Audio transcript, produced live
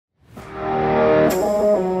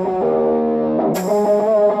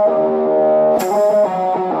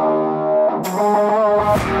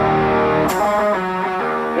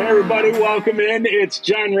welcome in. It's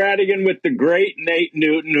John Rhadigan with the great Nate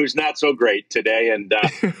Newton, who's not so great today. And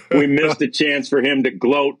we missed a chance for him to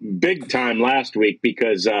gloat big time last week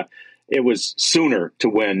because it was sooner to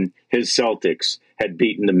when his Celtics had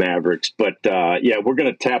beaten the Mavericks. But, yeah, we're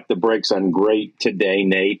going to tap the brakes on great today,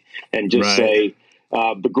 Nate, and just say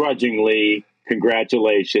begrudgingly,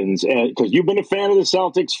 congratulations. Because you've been a fan of the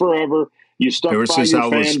Celtics forever. You stuck Ever by since your I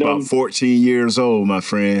was fandom. about 14 years old, my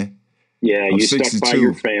friend. Yeah, I'm you 62. stuck by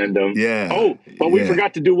your fandom. Yeah. Oh, but we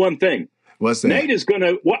forgot to do one thing. What's that? Nate is going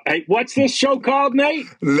to – what's this show called, Nate?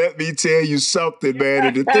 Let me tell you something, man.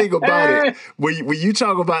 And the thing about it, when you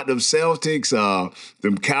talk about them Celtics,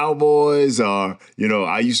 them Cowboys, I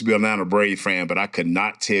used to be an Atlanta Braves fan, but I could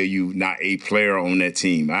not tell you not a player on that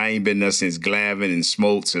team. I ain't been there since Glavine and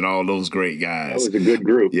Smoltz and all those great guys. That was a good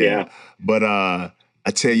group, yeah. But I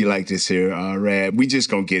tell you like this here, Rad, we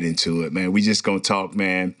just going to get into it, man. We just going to talk,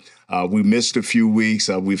 man. We missed a few weeks.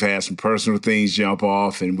 We've had some personal things jump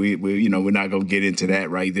off, and we're not going to get into that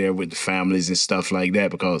right there with the families and stuff like that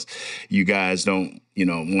because you guys don't,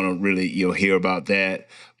 want to really, hear about that.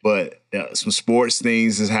 But some sports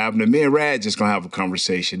things is happening. Me and Rad just going to have a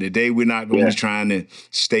conversation. Today we're not going to be trying to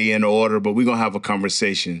stay in order, but we're going to have a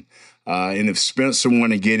conversation. And if Spencer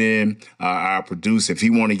want to get in, our producer, if he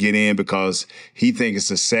want to get in because he thinks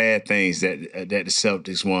it's a sad thing that the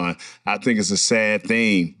Celtics won, I think it's a sad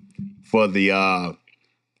thing for the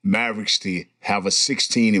Mavericks to have a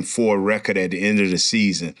 16-4 record at the end of the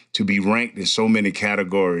season, to be ranked in so many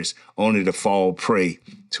categories, only to fall prey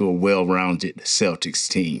to a well-rounded Celtics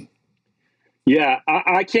team. Yeah,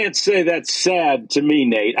 I can't say that's sad to me,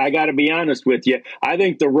 Nate. I got to be honest with you. I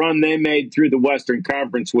think the run they made through the Western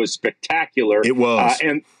Conference was spectacular. It was,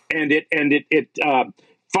 and it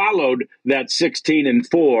followed that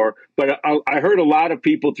 16-4. But I heard a lot of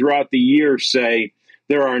people throughout the year say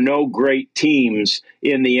there are no great teams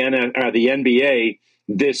in the NBA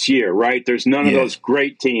this year, right? There's none of those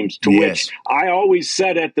great teams. To which I always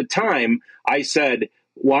said at the time, I said,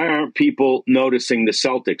 why aren't people noticing the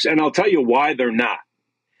Celtics? And I'll tell you why they're not.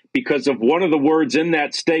 Because of one of the words in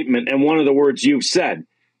that statement and one of the words you've said,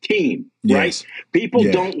 team, right? People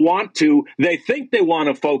don't want to. They think they want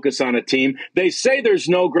to focus on a team. They say there's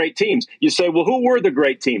no great teams. You say, well, who were the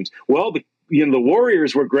great teams? Well, the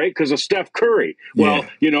Warriors were great because of Steph Curry. Well,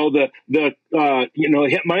 the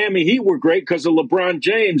Miami Heat were great because of LeBron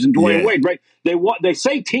James and Dwayne Wade, right? They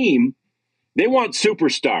say team. They want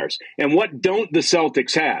superstars. And what don't the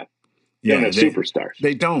Celtics have? They don't have superstars.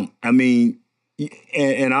 They don't. I mean,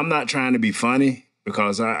 and I'm not trying to be funny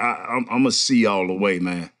because I'm a C all the way,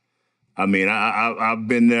 man. I mean, I've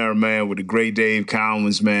been there, man, with the great Dave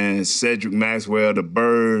Cowens, man, Cedric Maxwell, the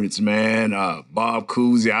Birds, man, Bob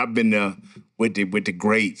Cousy. I've been there with the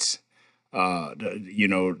greats.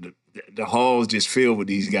 The halls just filled with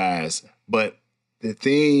these guys. But the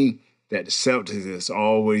thing that the Celtics has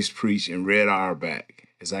always preached in Red Auerbach,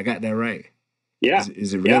 is I got that right? Yeah.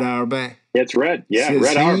 Is it Red Auerbach? It's Red. Yeah,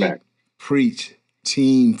 Red Auerbach. Preach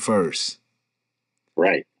team first.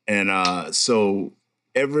 Right. And so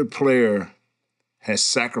every player has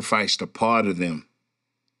sacrificed a part of them.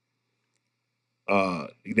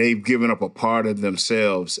 They've given up a part of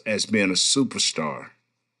themselves as being a superstar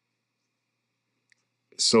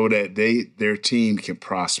so that their team can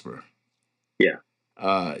prosper. Yeah.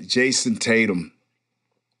 Jason Tatum,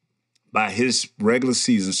 by his regular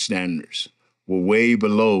season standards, were way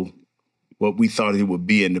below what we thought he would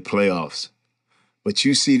be in the playoffs. But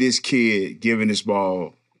you see this kid giving this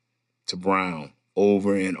ball to Brown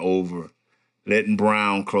over and over, letting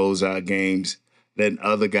Brown close out games, letting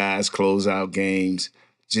other guys close out games,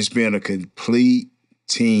 just being a complete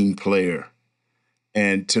team player.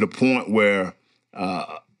 And to the point where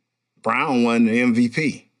Brown won the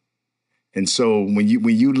MVP. And so when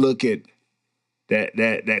you look at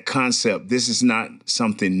that concept, this is not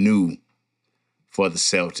something new for the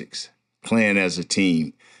Celtics, playing as a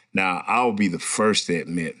team. Now, I'll be the first to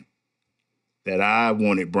admit that I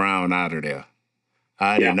wanted Brown out of there.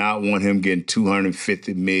 I did not want him getting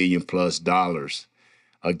 $250 million plus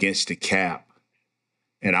against the cap.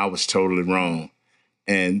 And I was totally wrong.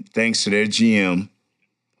 And thanks to their GM,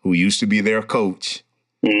 who used to be their coach,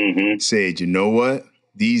 said, you know what?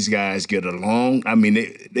 These guys get along. I mean,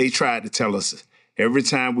 they tried to tell us every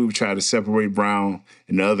time we would try to separate Brown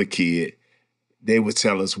and the other kid, they would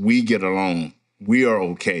tell us, we get along. We are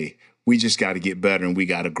okay. We just got to get better and we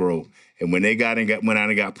got to grow. And when they went out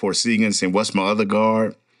and got Porzingis and what's my other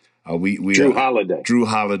guard? Drew Holiday. Drew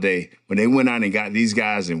Holiday. When they went out and got these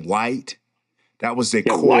guys in white, that was their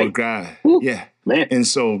core guy. Ooh, yeah. Man. And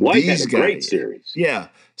so White these had a guys. great series. Yeah.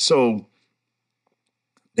 So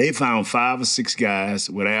they found 5 or 6 guys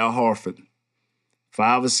with Al Horford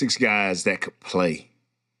 5 or 6 guys that could play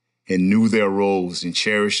and knew their roles and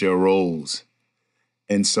cherished their roles.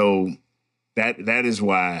 And so that is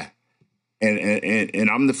why, and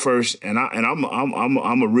I'm the first, and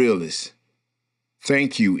I'm a realist.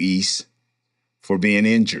 Thank you, East, for being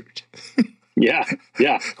injured. Yeah.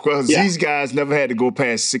 Because these guys never had to go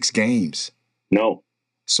past 6 games. No.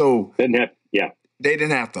 So They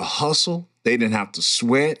didn't have to hustle. They didn't have to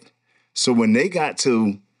sweat. So when they got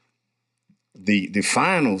to the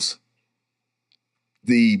finals,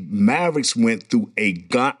 the Mavericks went through a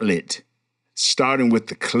gauntlet, starting with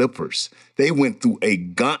the Clippers. They went through a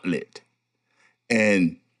gauntlet,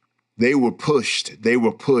 and they were pushed. And to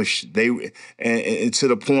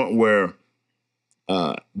the point where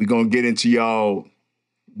we're going to get into y'all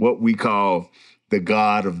what we call the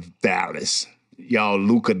god of Dallas, y'all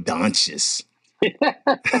Luka Dončić.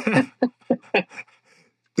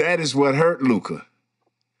 That is what hurt Luka,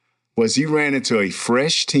 was he ran into a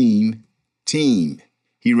fresh team.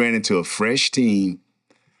 He ran into a fresh team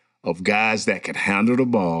of guys that could handle the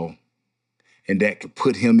ball and that could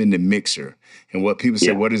put him in the mixer. And what people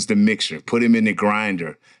say, what is the mixer? Put him in the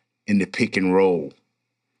grinder, in the pick and roll.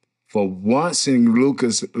 For once in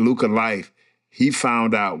Luka life, he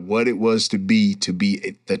found out what it was to be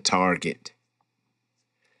the target.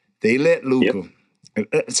 They let Luka. I'll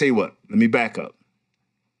tell you what, let me back up.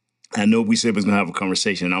 I know we said we was going to have a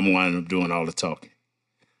conversation, and I'm winding up doing all the talking.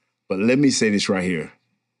 But let me say this right here.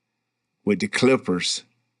 With the Clippers,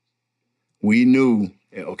 we knew,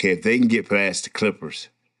 okay, if they can get past the Clippers,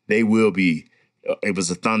 they will be, it was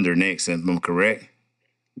the Thunder next, if I'm correct?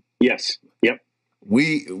 Yes. Yep.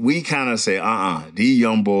 We kind of say, these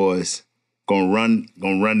young boys gonna run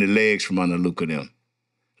the legs from under Luka them.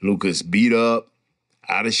 Luka's beat up,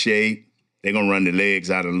 out of shape. They're gonna run the legs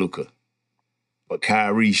out of Luka. But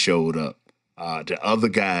Kyrie showed up. The other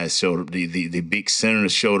guys showed up. The big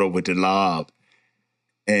centers showed up with the lob.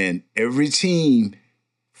 And every team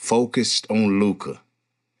focused on Luka.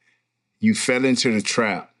 You fell into the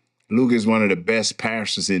trap. Luka is one of the best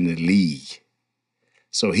passers in the league.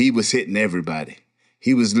 So he was hitting everybody.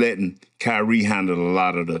 He was letting Kyrie handle a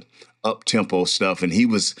lot of the up-tempo stuff. And he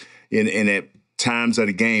was, in at times of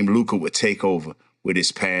the game, Luka would take over with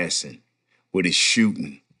his passing, with his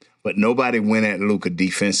shooting. But nobody went at Luka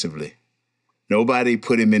defensively. Nobody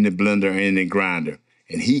put him in the blender and in the grinder.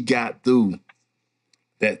 And he got through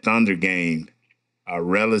that Thunder game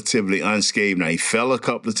relatively unscathed. Now, he fell a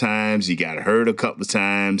couple of times. He got hurt a couple of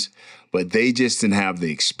times. But they just didn't have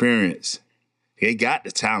the experience. They got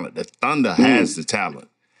the talent. The Thunder has the talent.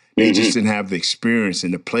 They just didn't have the experience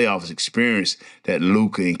and the playoffs experience that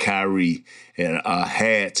Luka and Kyrie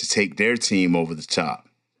had to take their team over the top.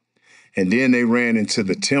 And then they ran into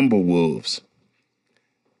the Timberwolves.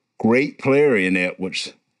 Great player in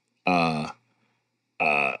Edwards.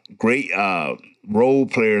 Great role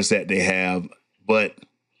players that they have, but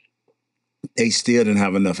they still didn't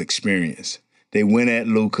have enough experience. They went at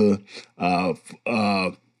Luka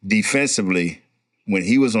defensively. When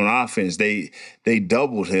he was on offense, they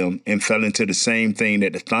doubled him and fell into the same thing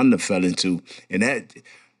that the Thunder fell into. And that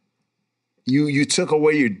you took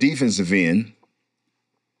away your defensive end,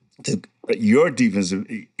 to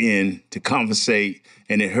compensate,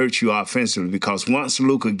 and it hurts you offensively, because once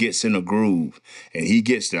Luka gets in a groove and he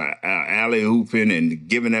gets the alley-ooping and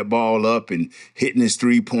giving that ball up and hitting his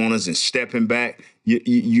three-pointers and stepping back,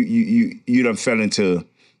 you done fell into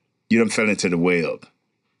the web.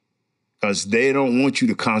 Because they don't want you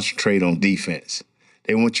to concentrate on defense.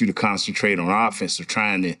 They want you to concentrate on offense of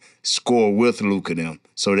trying to score with Luka them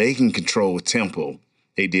so they can control tempo.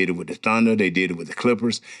 They did it with the Thunder, they did it with the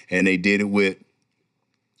Clippers, and they did it with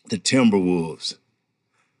the Timberwolves.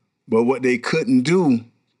 But what they couldn't do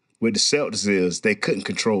with the Celtics is they couldn't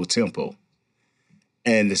control tempo.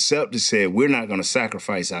 And the Celtics said, we're not going to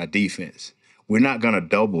sacrifice our defense. We're not going to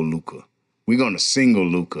double Luka. We're going to single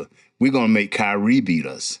Luka. We're going to make Kyrie beat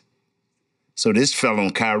us. So this fell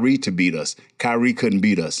on Kyrie to beat us. Kyrie couldn't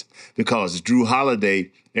beat us because Drew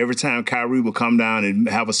Holiday, every time Kyrie would come down and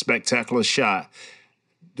have a spectacular shot,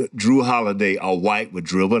 Drew Holiday, a white, would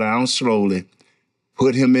dribble down slowly,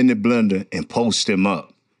 put him in the blender, and post him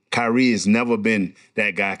up. Kyrie has never been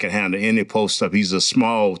that guy can handle any post up. He's a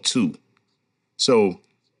small 2. So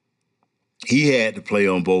he had to play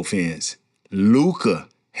on both ends. Luka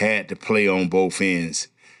had to play on both ends.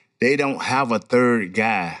 They don't have a third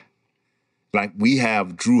guy. Like we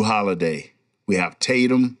have Drew Holiday. We have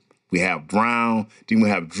Tatum. We have Brown. Then we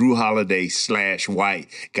have Drew Holiday / White.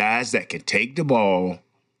 Guys that can take the ball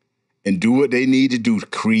and do what they need to do to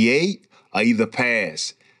create or either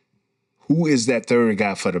pass. Who is that third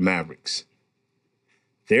guy for the Mavericks?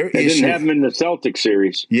 Their They issue, didn't have him in the Celtics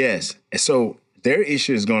series. yes. So their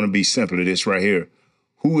issue is going to be simply this right here.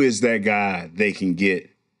 Who is that guy they can get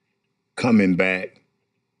coming back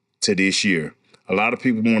to this year? A lot of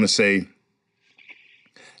people want to say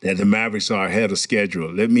that the Mavericks are ahead of schedule.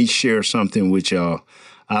 Let me share something with y'all.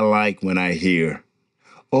 I like when I hear,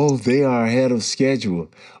 oh, they are ahead of schedule.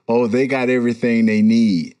 Oh, they got everything they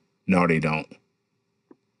need. No, they don't.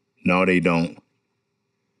 No, they don't.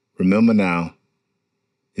 Remember now,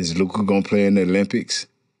 is Luka going to play in the Olympics?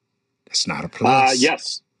 That's not a plus.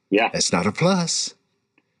 Yes. Yeah. That's not a plus.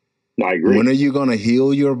 I agree. When are you going to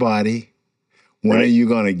heal your body? When Right. are you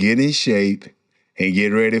going to get in shape and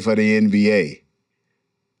get ready for the NBA?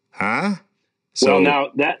 Huh? So, Well,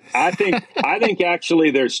 now that I think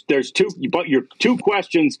actually there's two, but your two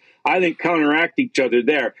questions I think counteract each other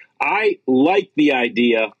there. I like the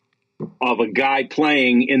idea of a guy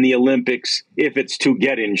playing in the Olympics if it's to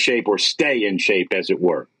get in shape or stay in shape, as it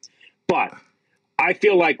were. But I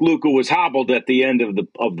feel like Luka was hobbled at the end of the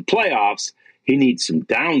playoffs. He needs some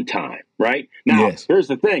downtime, right? Now, yes. Here's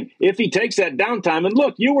the thing. If he takes that downtime, and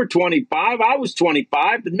look, you were 25, I was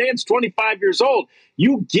 25, the man's 25 years old.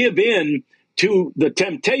 You give in to the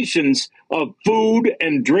temptations of food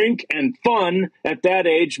and drink and fun at that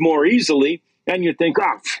age more easily, and you think,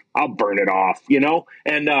 oh, I'll burn it off, you know?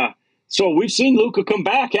 And so we've seen Luka come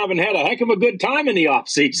back, having had a heck of a good time in the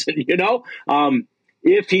offseason, you know?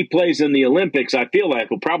 If he plays in the Olympics, I feel like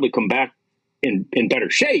he'll probably come back in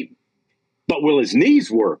better shape. But will his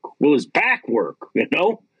knees work? Will his back work? You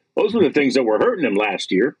know, those were the things that were hurting him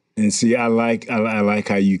last year. And see, I like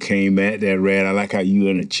how you came at that, Red. I like how you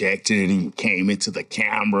interjected and you came into the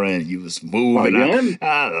camera and you was moving.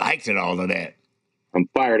 I liked it, all of that. I'm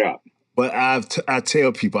fired up. But I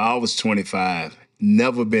tell people, I was 25,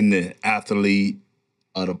 never been the athlete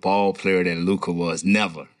or the ball player that Luka was,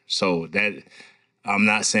 never. So that I'm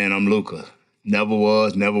not saying I'm Luka. Never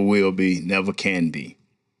was, never will be, never can be.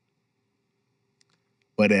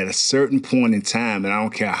 But at a certain point in time, and I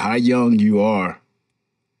don't care how young you are,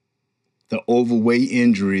 the overweight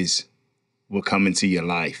injuries will come into your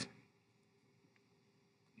life.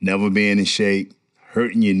 Never being in shape,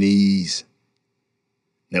 hurting your knees,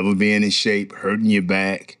 never being in shape, hurting your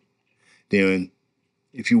back. Then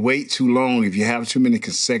if you wait too long, if you have too many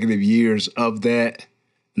consecutive years of that,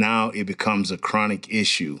 now it becomes a chronic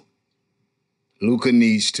issue. Luka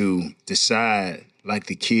needs to decide, like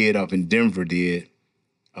the kid up in Denver did,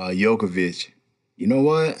 Jokovic, you know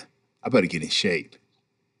what? I better get in shape.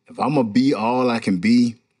 If I'm going to be all I can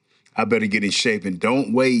be, I better get in shape and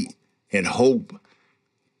don't wait and hope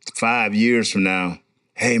 5 years from now,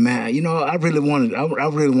 hey, man, you know, I really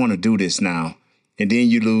want to do this now. And then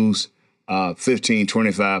you lose 15,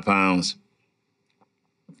 25 pounds,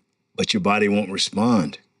 but your body won't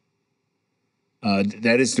respond.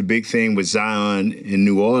 That is the big thing with Zion in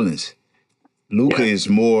New Orleans. Luka is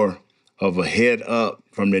more of a head up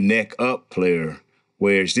from the neck up player,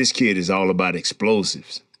 whereas this kid is all about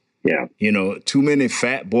explosives. Yeah. You know, too many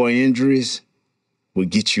fat boy injuries will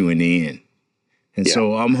get you in the end. And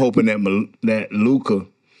so I'm hoping that Luka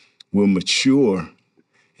will mature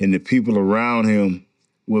and the people around him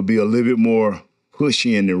will be a little bit more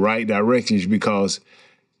pushy in the right directions, because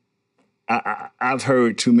I've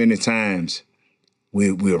heard too many times,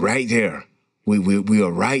 we're right there. We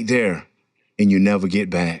are right there, and you never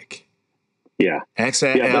get back. Yeah. Here's the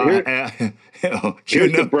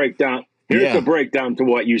breakdown. Here's the breakdown to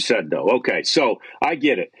what you said, though. Okay, so I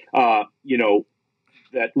get it. You know,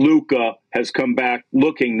 that Luka has come back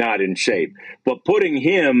looking not in shape. But putting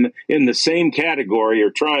him in the same category,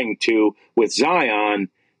 or trying to, with Zion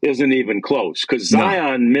isn't even close, because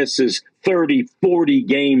Zion misses 30, 40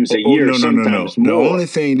 games a year, sometimes more. The only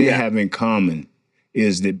thing they have in common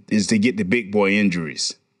is to get the big boy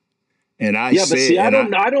injuries. And I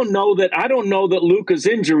don't know that Luka's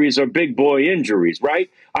injuries are big boy injuries,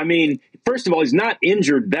 right? I mean, first of all, he's not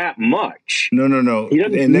injured that much. No. He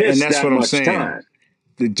doesn't miss that's that what I'm much saying. time.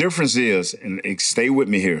 The difference is, and stay with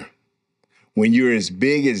me here, when you're as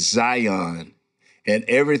big as Zion and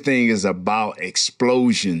everything is about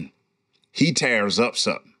explosion, he tears up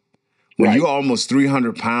something. When you're almost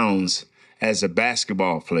 300 pounds as a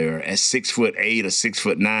basketball player, at 6'8" or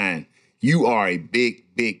 6'9", you are a big,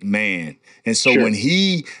 big man. And so when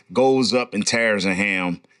he goes up and tears a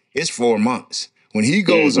ham, it's 4 months. When he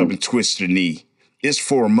goes up and twists a knee, it's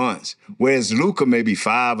 4 months. Whereas Luka may be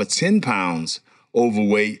 5 or 10 pounds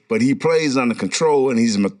overweight, but he plays under control and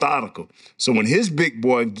he's methodical. So when his big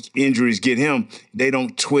boy injuries get him, they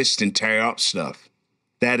don't twist and tear up stuff.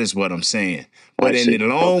 That is what I'm saying. But in the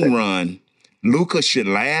long run, Luka should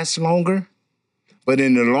last longer, But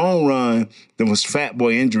in the long run, those fat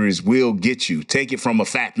boy injuries will get you. Take it from a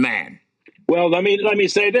fat man. Well, let me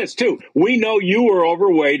say this, too. We know you were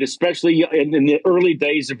overweight, especially in the early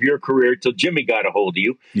days of your career, till Jimmy got a hold of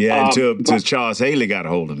you. Yeah, until Charles Haley got a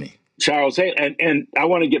hold of me. Charles Haley. And I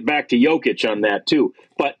want to get back to Jokic on that, too.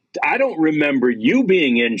 But I don't remember you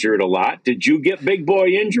being injured a lot. Did you get big boy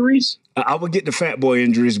injuries? I would get the fat boy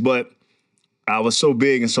injuries, but I was so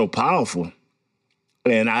big and so powerful.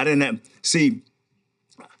 And I didn't have – see,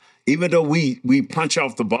 even though we punch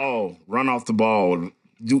off the ball, run off the ball,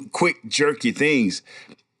 do quick, jerky things,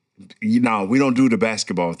 we don't do the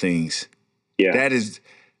basketball things. Yeah.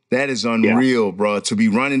 That is unreal, bro, to be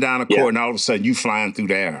running down the court and all of a sudden you flying through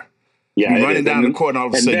the air. Yeah, you're running down the court and all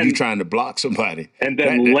of a sudden you're trying to block somebody. And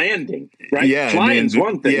then landing, right? Yeah. Flying's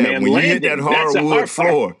one thing, man. When landing, you hit that hardwood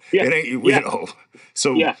floor, it ain't,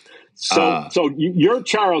 So, So you're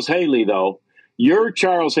Charles Haley, though. You're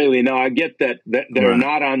Charles Haley. Now, I get that they're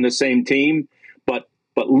not on the same team, but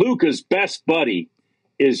Luka's best buddy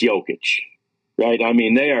is Jokic, right? I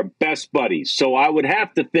mean, they are best buddies. So I would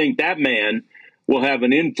have to think that man will have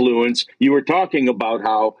an influence. You were talking about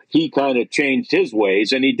how he kind of changed his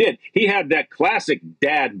ways, and he did. He had that classic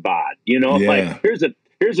dad bod, like here's a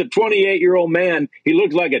 28-year-old man. He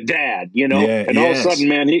looks like a dad, and all of a sudden,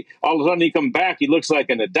 man, he come back. He looks like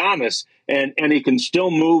an Adonis, and he can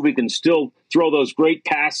still move. He can still throw those great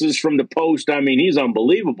passes from the post. I mean, he's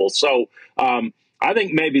unbelievable. So I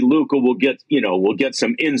think maybe Luka will get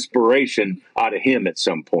some inspiration out of him at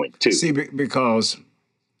some point too. See, because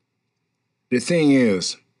the thing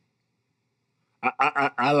is,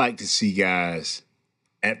 I like to see guys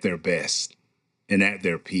at their best and at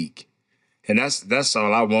their peak. And that's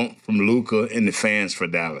all I want from Luka and the fans for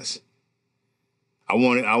Dallas. I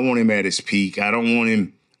want him at his peak. I don't want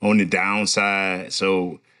him on the downside.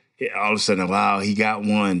 So all of a sudden, wow, he got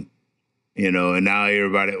one, and now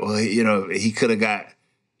everybody, he could have got.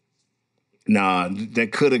 Nah,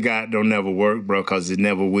 that could have got don't never work, bro, because it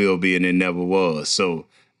never will be and it never was. So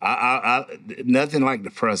I nothing like the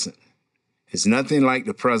present. It's nothing like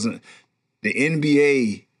the present. The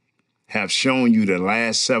NBA have shown you the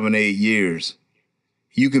last 7, 8 years,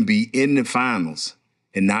 you can be in the finals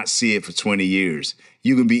and not see it for 20 years.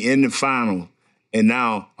 You can be in the final, and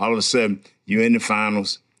now all of a sudden you're in the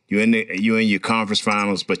finals, you're in your conference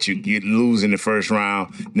finals, but you lose in the first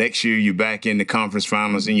round. Next year you're back in the conference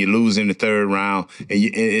finals and you lose in the third round, and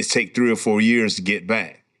it takes 3 or 4 years to get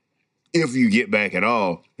back, if you get back at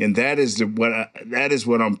all. And that is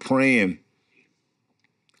what I'm praying,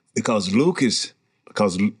 because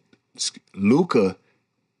Luka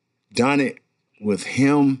done it with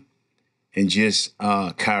him and just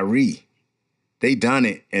Kyrie. They done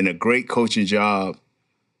it, and a great coaching job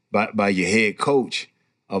by your head coach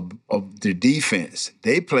of the defense.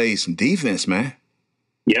 They played some defense, man.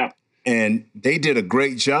 Yeah. And they did a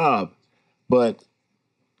great job, but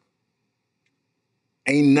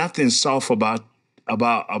ain't nothing soft about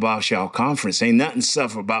y'all conference. Ain't nothing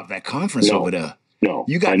soft about that conference over there. No.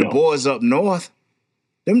 You got the boys up north.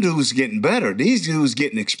 Them dudes getting better. These dudes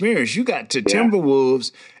getting experience. You got the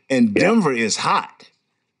Timberwolves, and Denver is hot.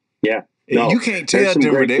 Yeah. No, you can't tell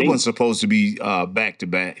Denver they weren't supposed to be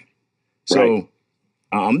back-to-back. So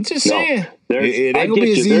I'm just saying, it ain't going to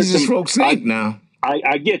be as easy as folks think now.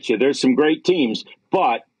 I get you. There's some great teams,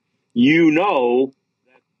 but that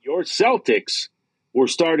your Celtics were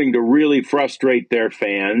starting to really frustrate their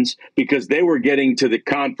fans because they were getting to the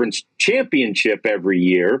conference championship every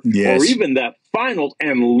year, or even that final,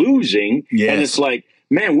 and losing. And it's like,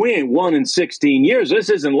 man, we ain't won in 16 years. This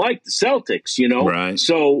isn't like the Celtics, Right.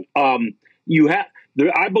 So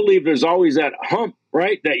I believe there's always that hump,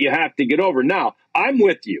 right, that you have to get over. Now, I'm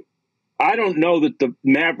with you. I don't know that the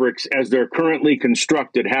Mavericks, as they're currently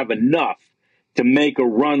constructed, have enough to make a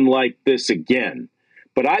run like this again.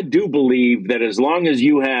 But I do believe that as long as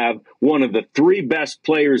you have one of the 3 best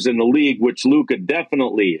players in the league, which Luka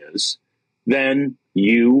definitely is, then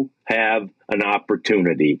you have an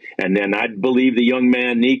opportunity. And then I believe the young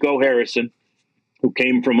man, Nico Harrison, who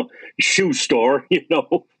came from a shoe store,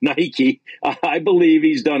 Nike, I believe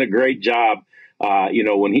he's done a great job.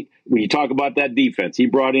 When you talk about that defense, he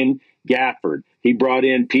brought in Gafford, he brought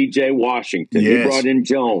in P.J. Washington, he brought in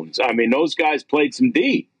Jones. I mean, those guys played some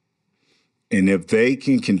D. And if they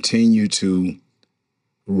can continue to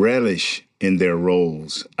relish in their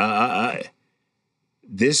roles,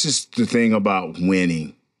 this is the thing about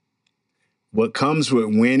winning. What comes with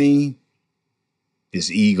winning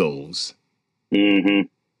is egos. Mm-hmm.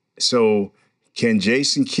 So can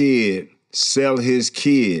Jason Kidd sell his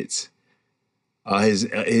kids,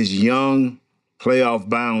 his young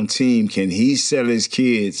playoff-bound team, can he sell his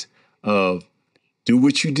kids of Do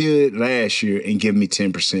what you did last year and give me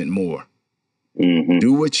 10% more. Mm-hmm.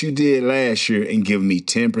 Do what you did last year and give me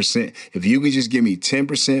 10%. If you could just give me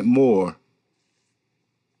 10% more,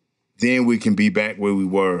 then we can be back where we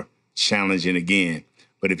were challenging again.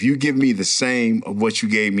 But if you give me the same of what you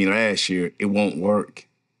gave me last year, it won't work.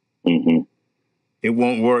 Mm-hmm. It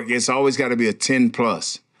won't work. It's always got to be a 10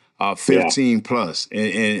 plus, 15 plus.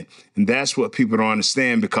 And that's what people don't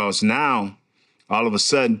understand, because now, all of a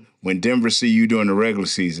sudden, when Denver see you during the regular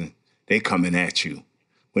season, they coming at you.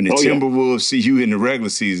 When the Timberwolves see you in the regular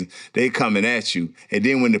season, they coming at you. And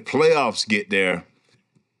then when the playoffs get there,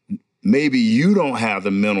 maybe you don't have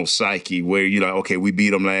the mental psyche where you're like, okay, we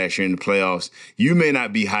beat them last year in the playoffs. You may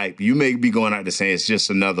not be hyped. You may be going out to say it's just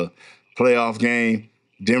another playoff game.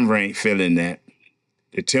 Denver ain't feeling that.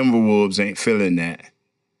 The Timberwolves ain't feeling that.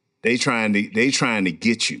 They trying to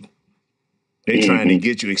get you. They trying to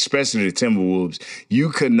get you, especially the Timberwolves. You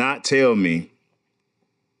could not tell me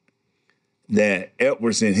that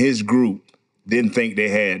Edwards and his group didn't think they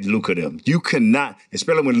had Luka them. You could not,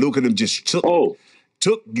 especially when Luka them just took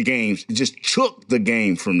the games, just took the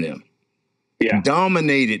game from them. Yeah.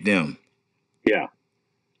 Dominated them. Yeah.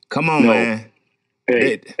 Come on, man.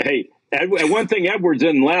 Hey. And one thing Edwards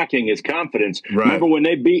isn't lacking is confidence. Right. Remember when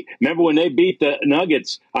they beat the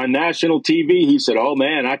Nuggets on national TV? He said, "Oh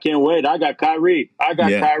man, I can't wait. I got Kyrie.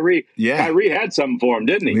 Kyrie." Yeah. Kyrie had something for him,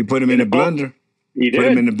 didn't he? We put him in the blender. He did.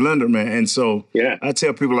 Put him in the blender, man. And so yeah. I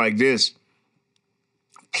tell people like this: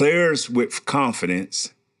 players with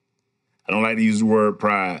confidence. I don't like to use the word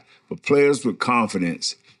pride, but players with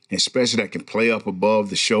confidence, especially that can play up above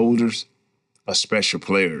the shoulders, are special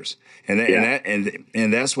players. And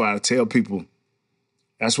that's why I tell people,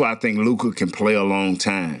 that's why I think Luka can play a long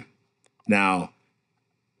time. Now,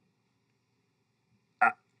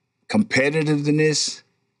 competitiveness,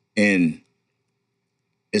 and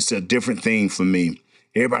it's a different thing for me.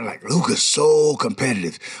 Everybody like, Luka's so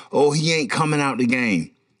competitive. Oh, he ain't coming out the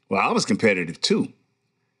game. Well, I was competitive too.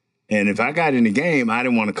 And if I got in the game, I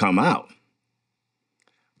didn't want to come out.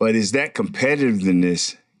 But is that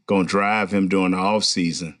competitiveness going to drive him during the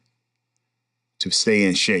offseason to stay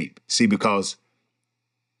in shape? See, because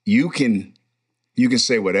you can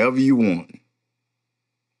say whatever you want.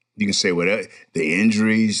 You can say whatever, the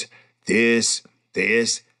injuries, this,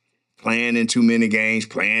 playing in too many games,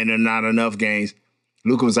 playing in not enough games.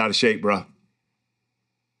 Luka was out of shape, bro.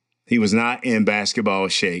 He was not in basketball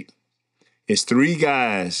shape. It's three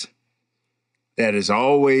guys that is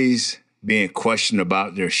always being questioned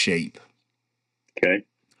about their shape. Okay.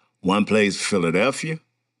 One plays for Philadelphia,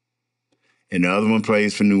 and the other one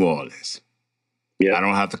plays for New Orleans. Yeah, I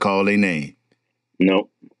don't have to call their name. Nope.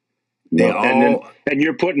 And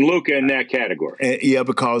you're putting Luka in that category. Yeah,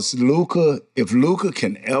 because if Luka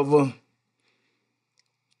can ever,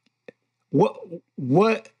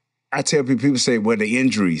 what I tell people say, well, the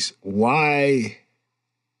injuries. Why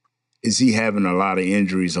is he having a lot of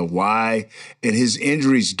injuries, or why? And his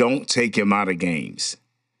injuries don't take him out of games.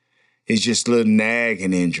 It's just little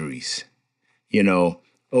nagging injuries.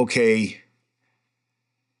 Okay,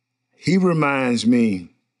 he reminds me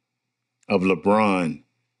of LeBron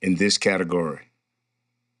in this category.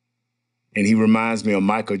 And he reminds me of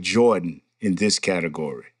Michael Jordan in this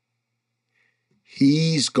category.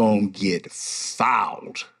 He's going to get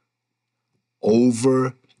fouled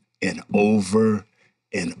over and over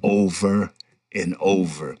and over and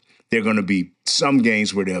over. There are going to be some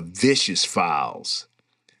games where there are vicious fouls.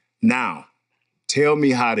 Now, tell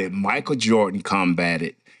me how did Michael Jordan combat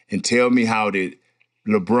it, and tell me how did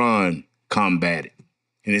LeBron combat it.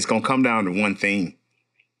 And it's going to come down to one thing.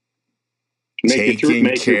 Taking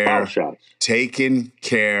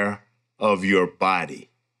care of your body.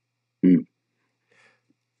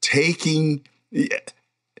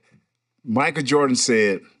 Michael Jordan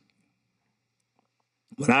said,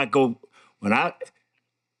 even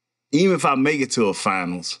if I make it to a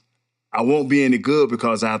finals, I won't be any good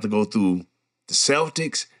because I have to go through the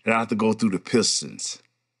Celtics and I have to go through the Pistons.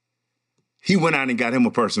 He went out and got him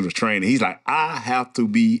a personal trainer. He's like, I have to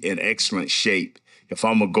be in excellent shape if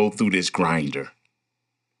I'm going to go through this grinder.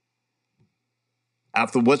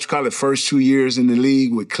 After first 2 years in the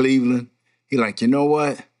league with Cleveland, he's like, you know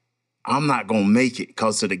what? I'm not going to make it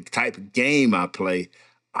because of the type of game I play.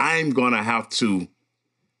 I'm going to have to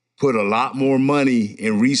put a lot more money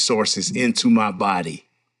and resources into my body.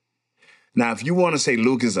 Now, if you want to say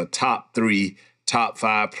Luke is a top 3, top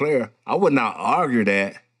 5 player, I would not argue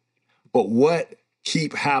that. But what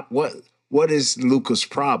is Luka's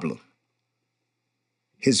problem?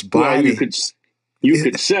 His body. Well, you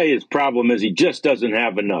could say his problem is he just doesn't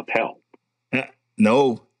have enough help.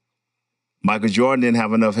 No. Michael Jordan didn't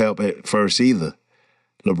have enough help at first either.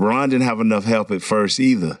 LeBron didn't have enough help at first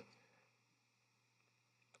either.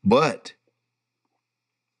 But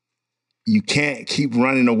you can't keep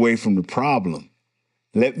running away from the problem.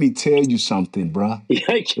 Let me tell you something, bruh.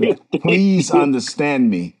 Please understand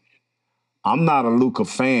me. I'm not a Luka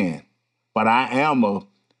fan, but I am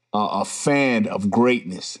a fan of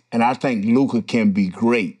greatness, and I think Luka can be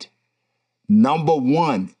great. Number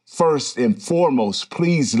one, first and foremost,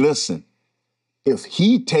 please listen. If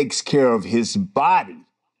he takes care of his body,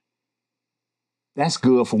 that's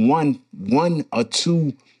good for one or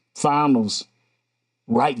two finals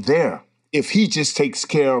right there. If he just takes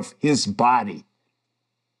care of his body.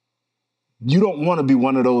 You don't want to be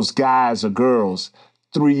one of those guys or girls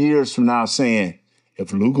 3 years from now saying,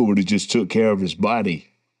 if Luka would have just took care of his body.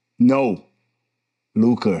 No.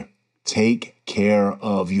 Luka, take care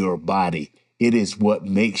of your body. It is what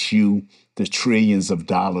makes you the trillions of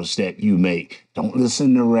dollars that you make. Don't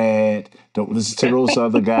listen to Rad. Don't listen to those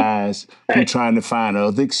other guys who are trying to find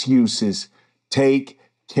other excuses. Take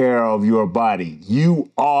care of your body. You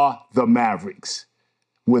are the Mavericks.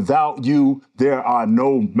 Without you, there are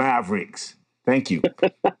no Mavericks. Thank you.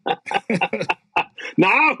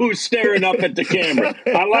 Now who's staring up at the camera?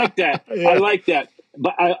 I like that. Yeah. I like that.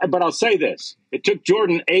 But I'll say this. It took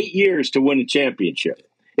Jordan 8 years to win a championship.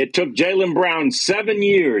 It took Jaylen Brown 7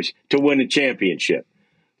 years to win a championship.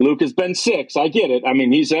 Luka's been 6. I get it. I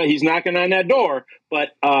mean, he's knocking on that door.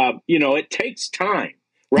 But, it takes time,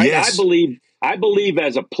 right? Yes. I believe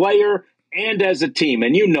as a player and as a team,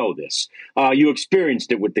 and you know this, you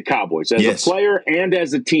experienced it with the Cowboys. As yes. a player and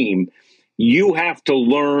as a team, you have to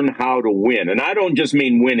learn how to win. And I don't just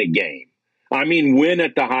mean win a game. I mean win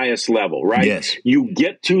at the highest level, right? Yes. You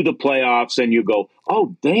get to the playoffs and you go,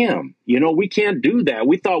 oh, damn, we can't do that.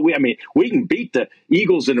 We thought we can beat the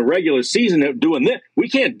Eagles in the regular season doing this. We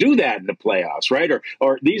can't do that in the playoffs, right?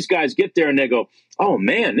 Or these guys get there and they go, oh,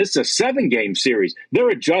 man, this is a 7-game series. They're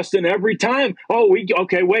adjusting every time.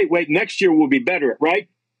 Okay, wait, next year we'll be better, right?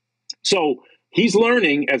 So he's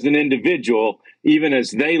learning as an individual, even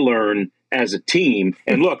as they learn as a team.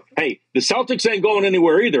 And look, hey, the Celtics ain't going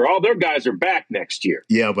anywhere either. All their guys are back next year.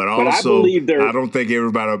 Yeah, but also, I don't think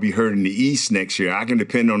everybody will be hurt in the East next year. I can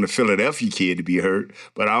depend on the Philadelphia kid to be hurt,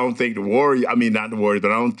 but I don't think not the Warriors,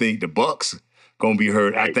 but I don't think the Bucks going to be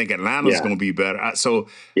hurt. Right. I think Atlanta's going to be better.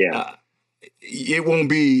 It won't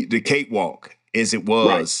be the cakewalk as it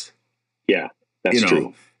was. Right. Yeah, that's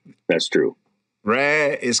true. That's true.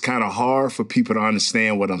 Rad, it's kind of hard for people to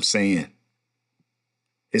understand what I'm saying.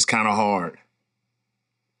 It's kind of hard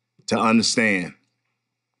to understand.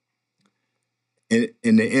 In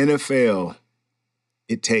the NFL,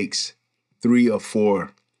 it takes 3 or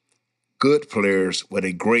 4 good players with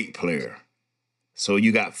a great player. So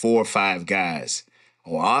you got 4 or 5 guys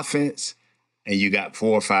on offense, and you got 4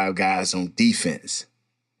 or 5 guys on defense.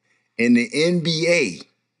 In the NBA,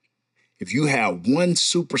 if you have one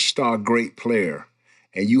superstar great player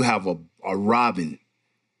and you have a Robin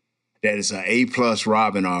that is an A+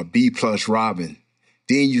 Robin or a B+ Robin,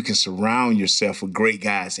 then you can surround yourself with great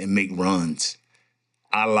guys and make runs,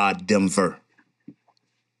 a la Denver.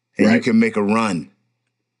 And you can make a run,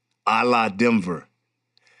 a la Denver.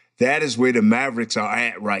 That is where the Mavericks are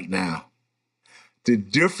at right now. The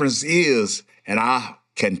difference is, and I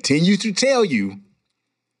continue to tell you,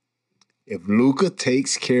 if Luka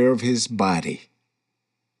takes care of his body,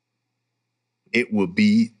 it will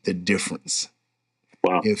be the difference.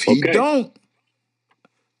 Wow. If he don't,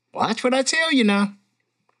 watch what I tell you now.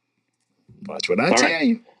 Watch what I tell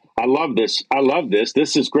you. I love this.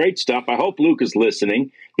 This is great stuff. I hope Luke is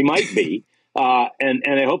listening. He might be. And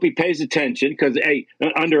I hope he pays attention because, hey,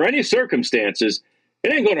 under any circumstances,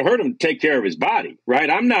 it ain't going to hurt him to take care of his body, right?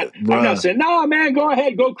 I'm not saying, no, man, go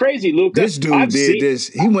ahead, go crazy, Luka. This dude did this.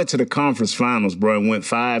 He went to the conference finals, bro, and went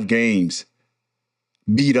 5 games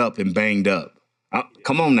beat up and banged up.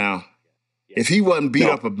 Come on now. If he wasn't beat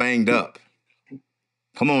up or banged up,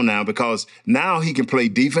 come on now, because now he can play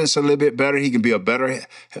defense a little bit better. He can be a better.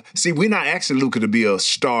 See, we're not asking Luka to be a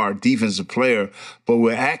star defensive player, but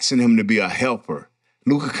we're asking him to be a helper.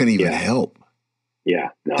 Luka couldn't even help. Yeah.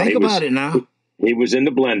 No, Think about it now. He was in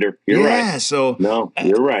the blender. You're right. Yeah, so. No,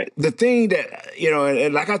 you're right. The thing that,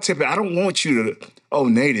 and like I tell you, I don't want you to,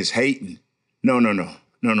 Nate is hating. No.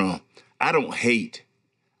 I don't hate.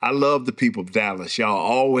 I love the people of Dallas. Y'all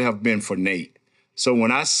always have been for Nate. So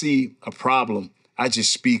when I see a problem, I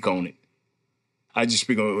just speak on it.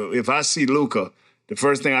 If I see Luka, the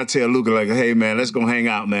first thing I tell Luka, like, hey, man, let's go hang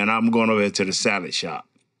out, man. I'm going over to the salad shop.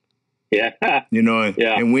 Yeah.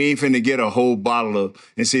 And we ain't finna get a whole bottle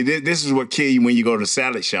of, and see, this is what kill you when you go to the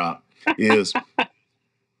salad shop is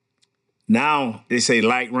now they say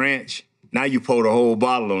light ranch. Now you pour the whole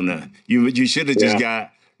bottle on there. You should have just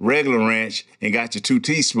got regular ranch and got your 2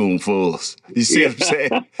 teaspoonfuls. You see what I'm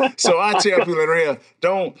saying? So I tell people that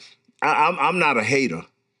here, I'm not a hater.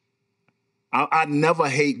 I never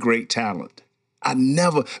hate great talent. I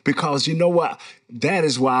never, because you know what? That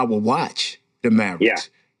is why I will watch the Mavericks.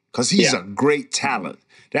 Because he's a great talent.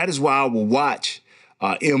 That is why I will watch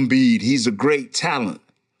Embiid. He's a great talent.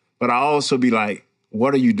 But I also be like,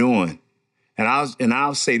 what are you doing? And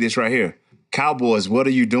I'll say this right here. Cowboys, what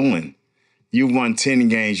are you doing? You won 10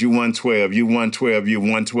 games. You won 12. You won 12. You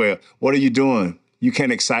won 12. What are you doing? You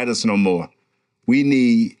can't excite us no more. We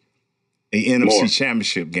need an NFC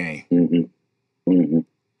championship game. Mm-hmm. Mm-hmm.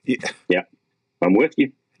 Yeah. I'm with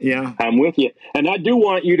you. Yeah. I'm with you. And I do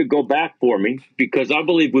want you to go back for me because I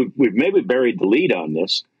believe we've maybe buried the lead on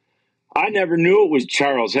this. I never knew it was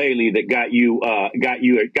Charles Haley that got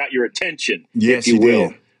your attention, yes, if you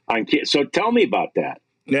will. Did. So tell me about that.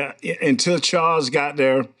 Yeah, until Charles got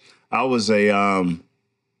there, I was a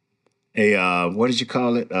what did you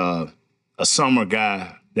call it? A summer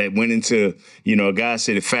guy that went into, a guy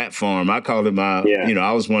said a fat farm. I called it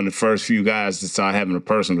I was one of the first few guys to start having a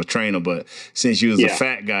personal trainer. But since you was a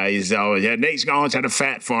fat guy, he's always, Nate's going to the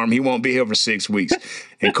fat farm. He won't be here for 6 weeks.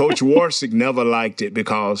 And Coach Warsick never liked it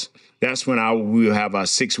because that's when we would have our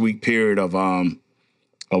 6-week period of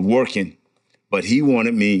working. But he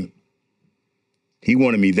wanted me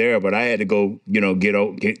there, but I had to go,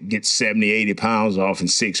 get 70, 80 pounds off in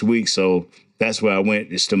 6 weeks. So that's where I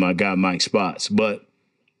went. It's to my guy, Mike Spots. But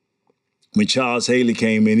when Charles Haley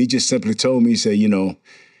came in, he just simply told me, he said, in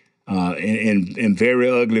very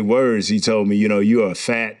ugly words, he told me, you're a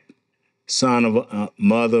fat son of a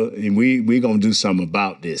mother, and we going to do something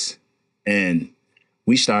about this. And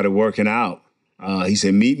we started working out. He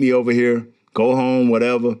said, meet me over here, go home,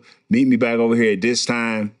 whatever. Meet me back over here at this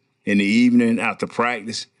time in the evening after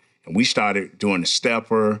practice. And we started doing the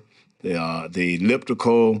stepper, the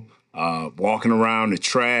elliptical, walking around the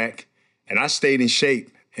track. And I stayed in shape.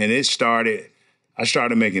 And I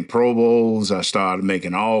started making Pro Bowls. I started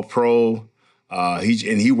making All Pro.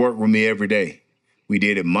 He worked with me every day. We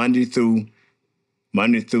did it Monday through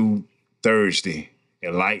Thursday.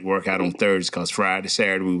 A light workout on Thursday because Friday,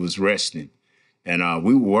 Saturday we was resting. And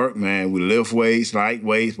we would work, man. We lift weights, light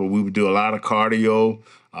weights, but we would do a lot of cardio,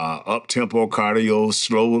 up-tempo cardio,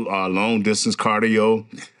 slow, long-distance cardio.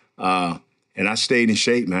 And I stayed in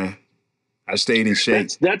shape, man. I stayed in shape.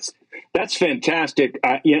 That's fantastic.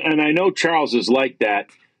 And I know Charles is like that.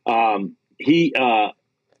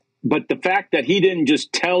 But the fact that he didn't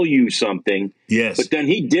just tell you something, yes, but then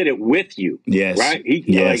he did it with you, yes, right?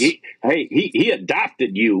 He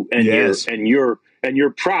adopted you and your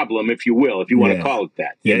problem, if you will, if you want to call it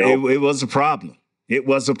that. It was a problem. It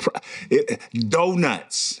was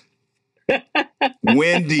donuts,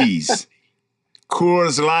 Wendy's,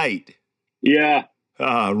 Coors Light,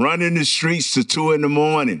 running the streets to 2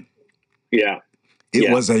 a.m. It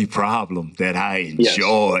was a problem that I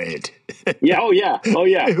enjoyed.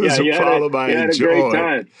 It was a problem I enjoyed. You had a great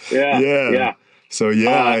time. Yeah. So,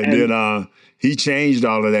 then he changed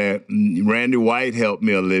all of that. Randy White helped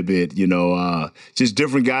me a little bit, just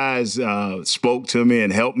different guys spoke to me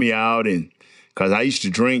and helped me out. And because I used to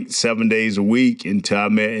drink 7 days a week until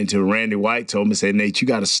Randy White told me, said, Nate, you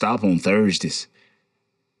got to stop on Thursdays.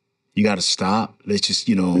 You got to stop. Let's just,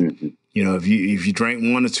 if you drink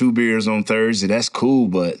 1 or 2 beers on Thursday, that's cool.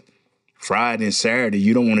 But Friday and Saturday,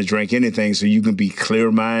 you don't want to drink anything so you can be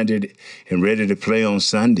clear-minded and ready to play on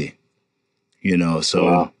Sunday. So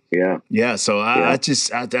wow. So I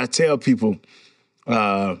tell people,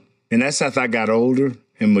 and that's after I got older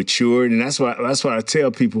and matured, and that's why I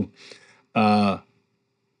tell people,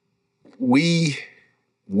 we,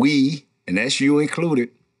 and that's you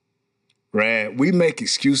included, Rad, we make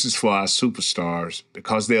excuses for our superstars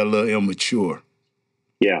because they're a little immature.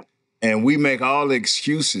 Yeah. And we make all the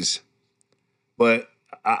excuses. But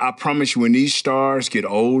I promise you, when these stars get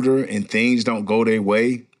older and things don't go their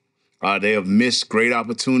way, they have missed great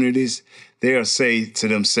opportunities, they'll say to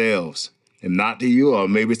themselves, and not to you, or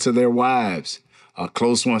maybe to their wives, or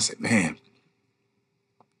close ones, say, man,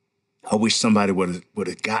 I wish somebody would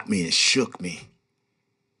have got me and shook me.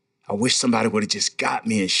 I wish somebody would have just got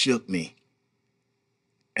me and shook me.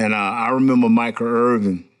 And I remember Michael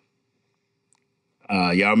Irvin.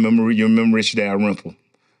 You remember Rich Dalrymple?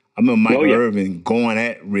 I remember Michael Irvin going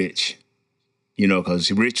at Rich, because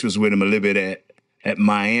Rich was with him a little bit at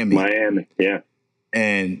Miami. Miami, yeah.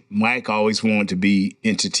 And Mike always wanted to be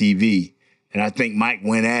into TV. And I think Mike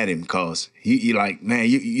went at him because he like, man,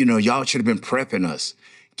 y'all should have been prepping us,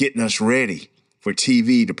 getting us ready for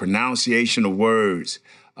TV, the pronunciation of words,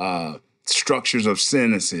 structures of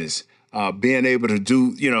sentences, being able to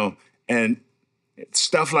do, and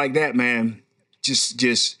stuff like that, man,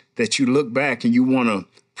 just that you look back and you want to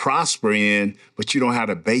prosper in, but you don't have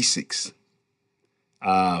the basics.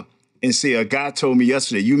 And see, a guy told me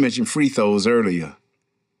yesterday, you mentioned free throws earlier.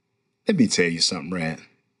 Let me tell you something, Rad.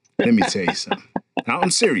 Let me tell you something. Now, I'm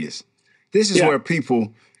serious. This is where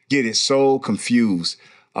people get it so confused.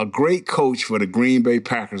 A great coach for the Green Bay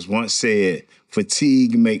Packers once said,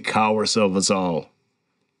 fatigue make cowards of us all.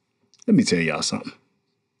 Let me tell y'all something.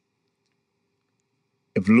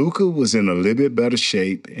 If Luka was in a little bit better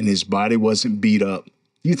shape and his body wasn't beat up,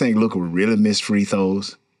 you think Luka would really miss free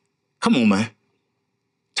throws? Come on, man.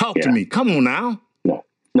 Talk to me. Come on now. No,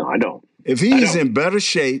 I don't. If he's in better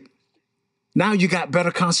shape, now you got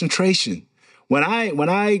better concentration. When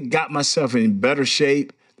I got myself in better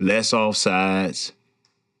shape, less offsides,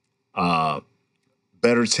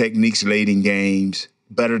 better techniques late in games,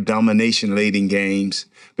 better domination late in games,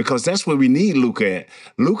 because that's what we need Luka at.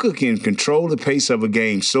 Luka can control the pace of a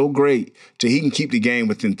game so great till he can keep the game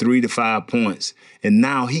within 3 to 5 points, and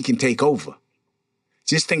now he can take over.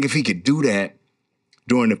 Just think if he could do that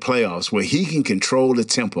during the playoffs, where he can control the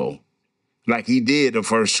tempo like he did the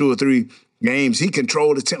first 2 or 3 games. He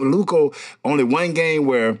controlled the tempo. Luka, only one game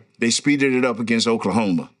where they speeded it up against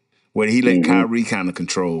Oklahoma, where he let Kyrie kind of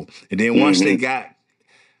control. And then once they got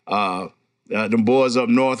the boys up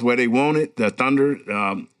north where they wanted, the Thunder,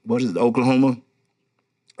 Oklahoma,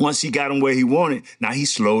 once he got them where he wanted, now he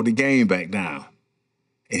slowed the game back down.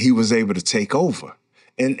 And he was able to take over.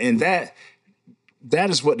 And that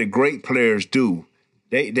is what the great players do.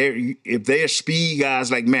 If they're speed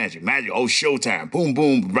guys like Magic, showtime, boom,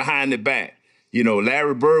 boom, behind the back.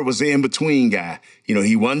 Larry Bird was the in-between guy.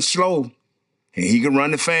 He wasn't slow, and he could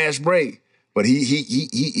run the fast break, but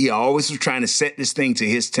he always was trying to set this thing to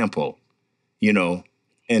his tempo,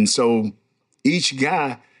 And so each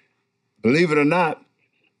guy, believe it or not,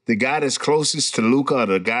 the guy that's closest to Luka, or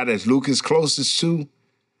the guy that Luka's closest to,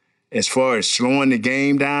 as far as slowing the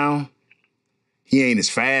game down, he ain't as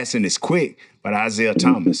fast and as quick, but Isaiah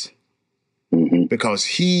Thomas. Because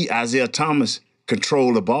Isaiah Thomas,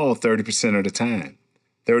 control the ball 30% of the time,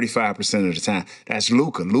 35% of the time. That's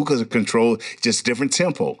Luka. Luka's control, just different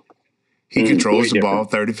tempo. He controls the ball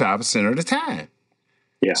 35% of the time.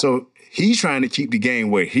 Yeah. So he's trying to keep the game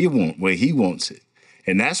where he wants it.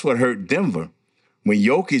 And that's what hurt Denver when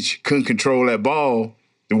Jokic couldn't control that ball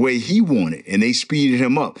the way he wanted, and they speeded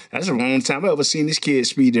him up. That's the wrong time I've ever seen this kid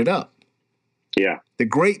speed it up. Yeah. The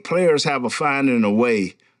great players have a finding a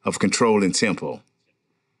way of controlling tempo.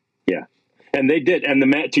 Yeah. And they did. And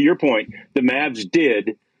to your point, the Mavs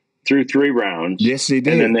did through 3 rounds. Yes, they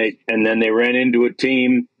did. And then they ran into a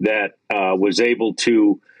team that was able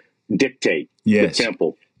to dictate the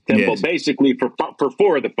tempo basically for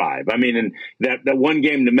 4 of the 5. I mean, and that one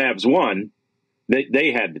game the Mavs won,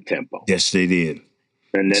 they had the tempo. Yes, they did.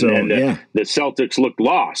 And then the Celtics looked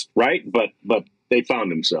lost, right? But they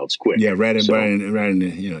found themselves quick. Yeah, right in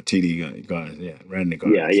the TD guards. Yeah, right in the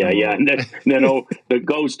guards. Yeah. And then the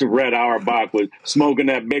ghost of Red Auerbach was smoking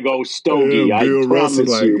that big old stogie. Bill Russell,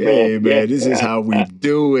 man, this is how we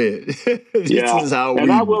do it. This is how we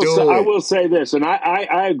do it. I will say this, and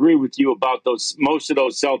I agree with you about most of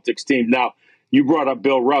those Celtics teams. Now, you brought up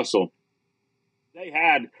Bill Russell. They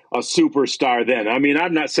had a superstar then. I mean,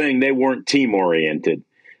 I'm not saying they weren't team-oriented,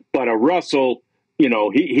 but a Russell,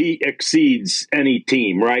 he exceeds any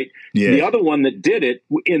team, right? Yeah. The other one that did it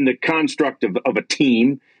in the construct of a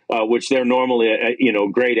team, which they're normally,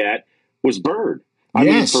 great at, was Bird. I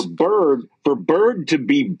mean, for Bird to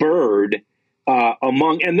be Bird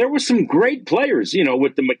and there were some great players,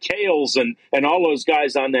 with the McHales and all those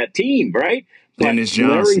guys on that team, right? Dennis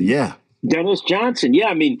Johnson, Dennis Johnson,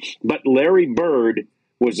 I mean, but Larry Bird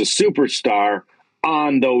was a superstar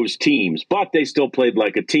on those teams, but they still played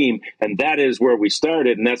like a team, and that is where we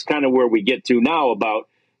started, and that's kind of where we get to now about,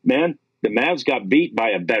 man, the Mavs got beat by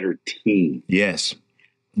a better team. Yes,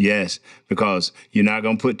 because you're not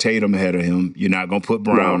going to put Tatum ahead of him. You're not going to put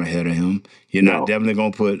Brown ahead of him. You're not definitely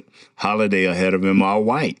going to put Holiday ahead of him or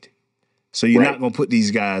White. So you're not going to put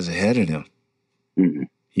these guys ahead of them,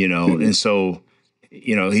 and so,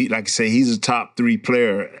 he, like I say, he's a top 3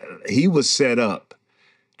 player. He was set up.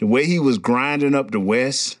 The way he was grinding up the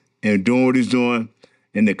West and doing what he's doing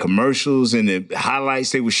in the commercials and the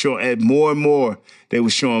highlights, they were showing more and more. They were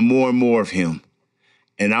showing more and more of him.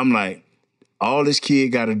 And I'm like, all this kid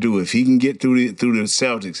got to do, if he can get through the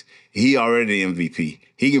Celtics, he already the MVP.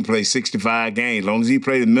 He can play 65 games. As long as he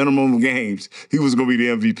played the minimum of games, he was going to be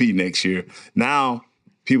the MVP next year. Now,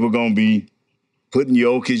 people are going to be putting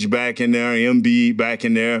Jokic back in there, Embiid back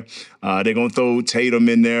in there. They're going to throw Tatum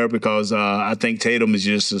in there because I think Tatum is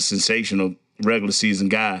just a sensational regular season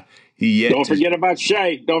guy. Don't forget about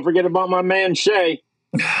Shea. Don't forget about my man Shea.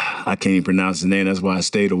 I can't even pronounce his name. That's why I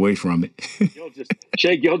stayed away from it.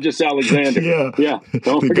 Shea Gilgeous-Alexander. Yeah.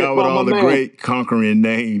 Don't the forget guy with about all my the man. great conquering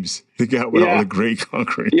names. The guy with all the great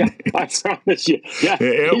conquering names. I promise you. Yeah,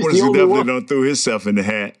 Edwards definitely don't threw himself in the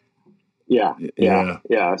hat. Yeah.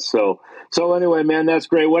 So anyway, man, that's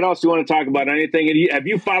great. What else do you want to talk about? Anything? Have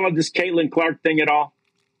you followed this Caitlin Clark thing at all?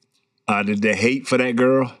 Did they hate for that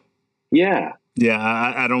girl? Yeah. Yeah,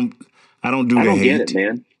 I don't do the hate. I don't get it,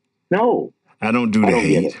 man. No. I don't do the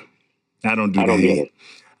hate. I don't do the hate.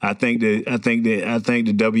 I think the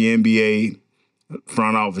WNBA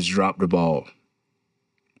front office dropped the ball.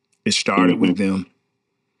 It started with them.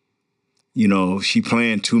 You know, she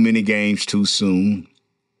playing too many games too soon.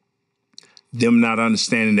 Them not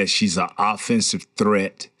understanding that she's an offensive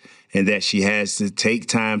threat and that she has to take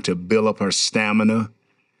time to build up her stamina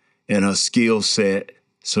and her skill set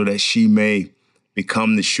so that she may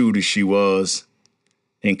become the shooter she was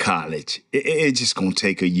in college. It's just going to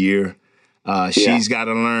take a year. She's got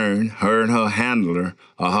to learn, her and her handler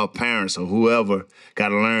or her parents or whoever got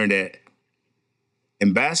to learn that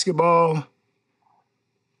in basketball,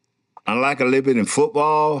 unlike a little bit in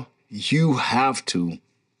football, you have to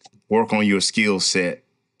work on your skill set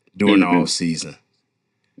during the off season.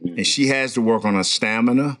 And she has to work on her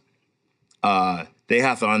stamina. They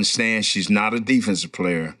have to understand she's not a defensive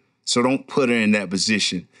player. So don't put her in that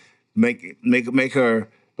position. Make her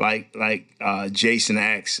like Jason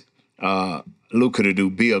asked Luka to do,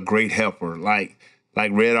 be a great helper, like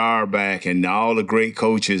Red Auerbach and all the great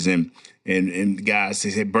coaches and guys.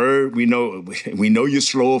 They say, Bird, we know you're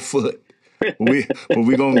slow of foot. but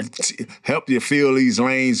we're going to help you fill these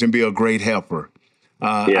lanes and be a great helper.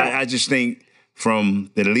 I just think from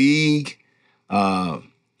the league to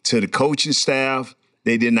the coaching staff,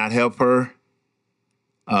 they did not help her.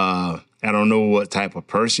 I don't know what type of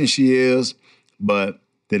person she is, but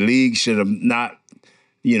the league should have not,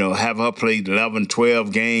 have her play 11,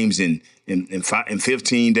 12 games in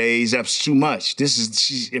 15 days. That's too much.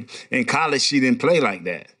 In college, she didn't play like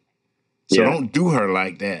that. So don't do her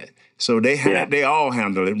like that. So they all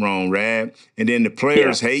handle it wrong, Rad. And then the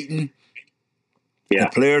players hating, the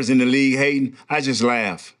players in the league hating. I just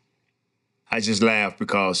laugh.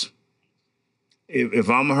 Because if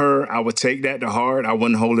I'm her, I would take that to heart. I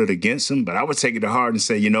wouldn't hold it against them, but I would take it to heart and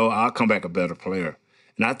say, I'll come back a better player.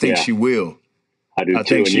 And I think she will. I do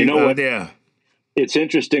too. And you know what? It's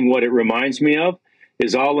interesting. What it reminds me of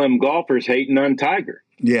is all them golfers hating on Tiger.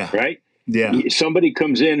 Yeah. Right? Yeah. Somebody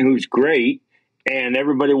comes in who's great, and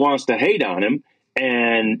everybody wants to hate on him.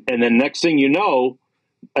 And then next thing you know,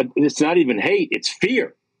 it's not even hate, it's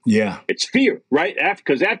fear. Yeah. It's fear, right?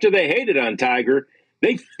 Because after they hated on Tiger,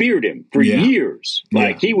 they feared him for years.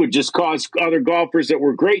 Like he would just cause other golfers that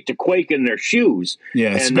were great to quake in their shoes.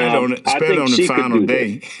 Yeah, especially on the final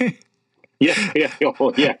day. Yeah.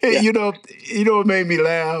 You know what made me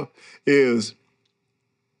laugh is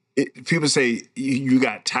people say you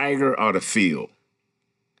got Tiger or the field.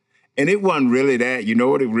 And it wasn't really that. You know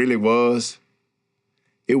what it really was?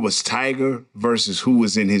 It was Tiger versus who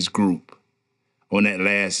was in his group on that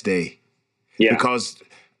last day. Yeah. Because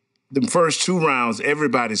the first two rounds,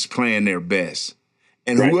 everybody's playing their best.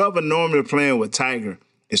 And whoever normally playing with Tiger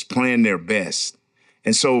is playing their best.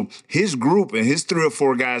 And so his group and his 3 or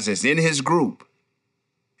 4 guys that's in his group,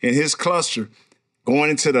 in his cluster, going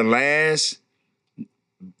into the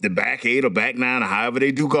back 8 or back 9 or however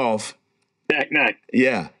they do golf. Back 9.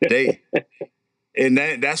 Yeah.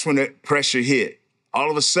 That's when the pressure hit. All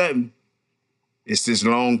of a sudden, it's this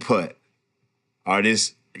long putt. Or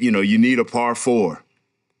this, you need a par 4.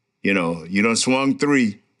 You done swung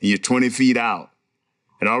 3 and you're 20 feet out.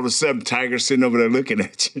 And all of a sudden, Tiger's sitting over there looking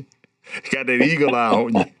at you. Got that eagle eye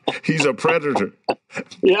on you. He's a predator.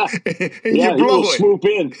 Yeah. and you blow it. Swoop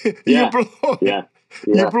in. You blow it. Yeah.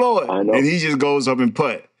 You blow it. I know. And he just goes up and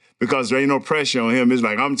putt because there ain't no pressure on him. It's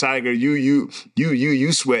like, I'm Tiger, you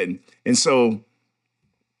sweating. And so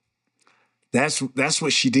that's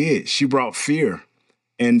what she did. She brought fear.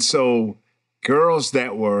 And so girls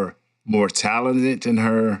that were more talented than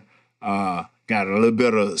her, got a little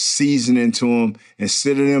bit of seasoning to them,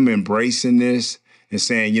 instead of them embracing this and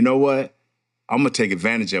saying, you know what, I'm going to take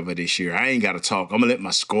advantage of it this year. I ain't got to talk. I'm going to let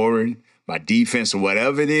my scoring, my defense, or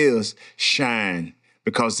whatever it is, shine.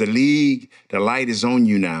 Because the league, the light is on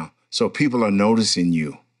you now. So people are noticing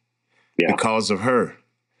you because of her.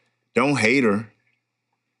 Don't hate her,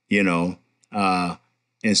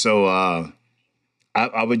 And so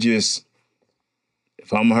I would just,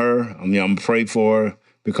 if I'm her, I'm going to pray for her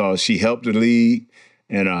because she helped the league,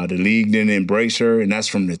 and the league didn't embrace her, and that's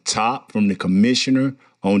from the top, from the commissioner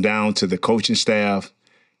on down to the coaching staff.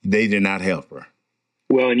 They did not help her.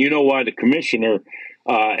 Well, and you know why the commissioner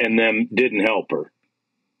and them didn't help her?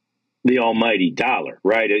 The almighty dollar,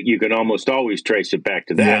 right? You can almost always trace it back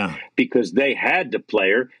to that because they had to play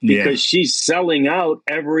her because she's selling out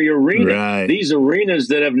every arena. Right. These arenas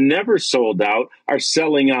that have never sold out are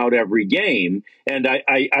selling out every game. And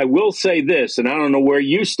I will say this, and I don't know where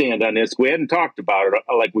you stand on this. We hadn't talked about it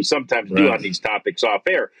like we sometimes do on these topics off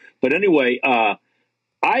air. But anyway, I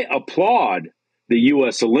applaud the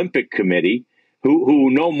U.S. Olympic Committee who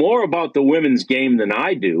know more about the women's game than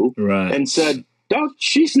I do and said, Doug,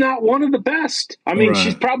 she's not one of the best. I mean,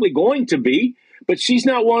 she's probably going to be, but she's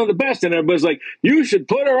not one of the best. And everybody's like, you should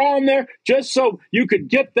put her on there just so you could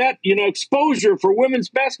get that, exposure for women's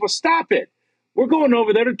basketball. Stop it. We're going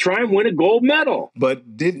over there to try and win a gold medal.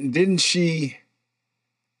 But didn't she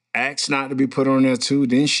ask not to be put on there too?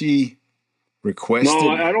 Didn't she request it?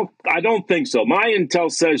 No, I don't think so. My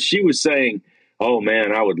intel says she was saying, oh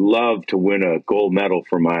man, I would love to win a gold medal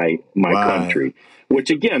for my country. Which,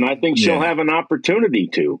 again, I think she'll have an opportunity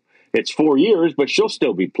to. It's 4 years, but she'll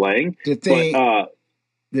still be playing. But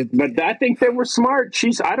I think they were smart.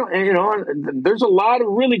 There's a lot of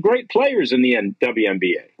really great players in the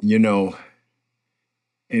WNBA.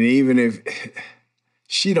 And even if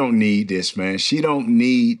she don't need this, man, she don't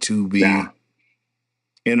need to be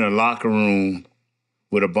in a locker room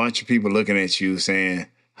with a bunch of people looking at you saying,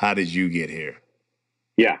 how did you get here?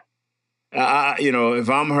 Yeah. If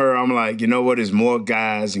I'm her, I'm like, you know what? There's more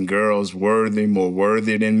guys and girls more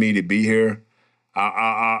worthy than me to be here.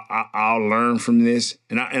 I'll learn from this,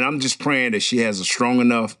 and I'm just praying that she has a strong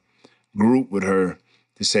enough group with her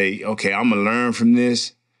to say, okay, I'm gonna learn from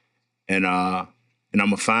this, and I'm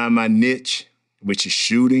gonna find my niche, which is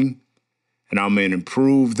shooting, and I'm gonna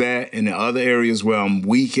improve that in the other areas where I'm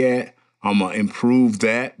weak at. I'm gonna improve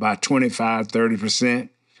that by 25, 30%,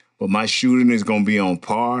 but my shooting is gonna be on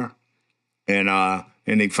par. And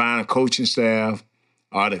they find a coaching staff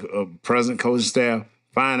or the present coaching staff,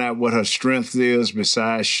 find out what her strength is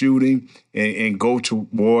besides shooting and go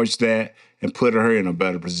towards that and put her in a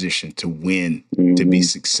better position to win, to be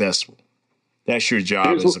successful. That's your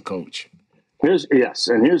job as a coach.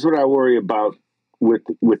 And here's what I worry about with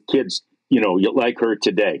kids, like her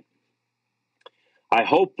today. I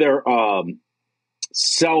hope they're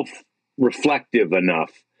self-reflective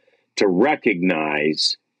enough to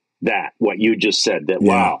recognize that, what you just said, that,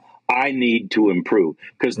 wow, I need to improve.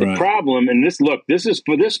 Because the problem, and this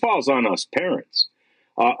falls on us parents.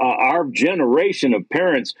 Our generation of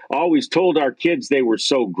parents always told our kids they were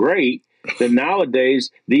so great that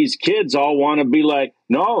nowadays these kids all want to be like,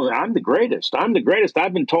 no, I'm the greatest. I'm the greatest.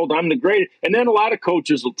 I've been told I'm the greatest. And then a lot of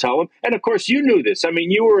coaches will tell them. And of course, you knew this. I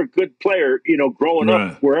mean, you were a good player, growing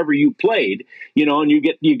up wherever you played, and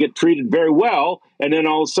you get treated very well. And then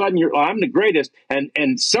all of a sudden I'm the greatest.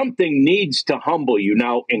 And something needs to humble you.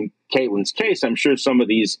 Now, in Caitlin's case, I'm sure some of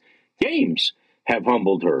these games have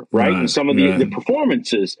humbled her, right? And some of the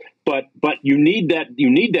performances, but you need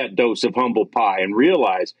that dose of humble pie and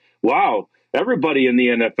realize, wow, everybody in the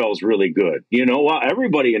NFL is really good.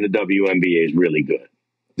 Everybody in the WNBA is really good.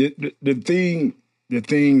 The thing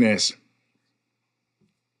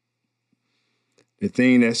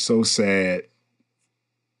that's so sad,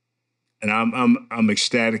 and I'm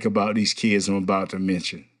ecstatic about these kids I'm about to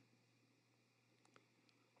mention.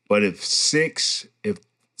 But if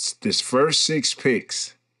this first 6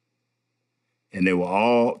 picks, and they were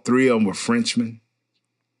all 3 of them were Frenchmen.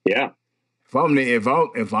 Yeah. If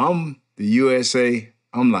I'm the USA,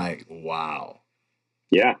 I'm like, wow.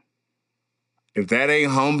 Yeah. If that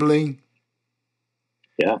ain't humbling.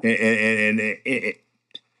 Yeah. And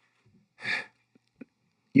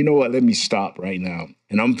you know what? Let me stop right now.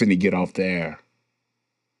 And I'm finna get off the air.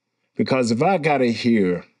 Because if I gotta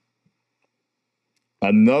hear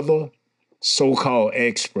another so-called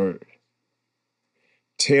expert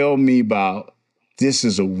tell me about this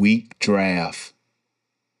is a weak draft,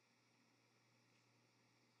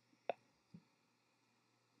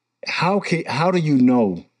 how do you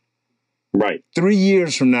know? Right. 3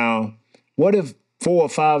 years from now, what if 4 or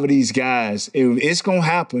 5 of these guys, if it's gonna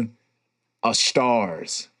happen, are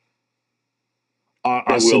stars?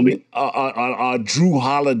 Are Drew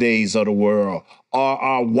Holidays of the world?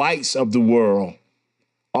 Are Whites of the world?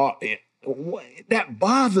 That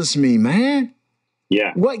bothers me, man.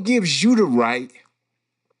 Yeah. What gives you the right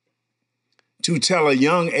to tell a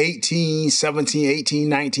young 18, 17, 18,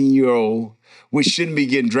 19-year-old, which shouldn't be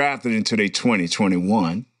getting drafted until they're 20,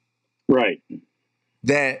 21, right,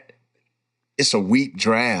 that it's a weak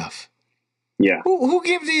draft. Yeah. Who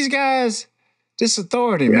gives these guys this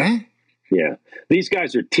authority, man? Yeah. These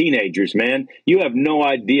guys are teenagers, man. You have no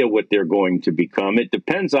idea what they're going to become. It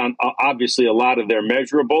depends on, obviously, a lot of their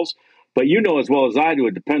measurables. But you know as well as I do,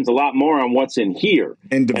 it depends a lot more on what's in here.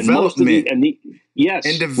 And development. Yes.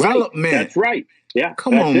 And development. Right. That's right. Yeah.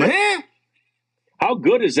 Come on, man. How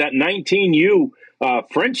good is that 19U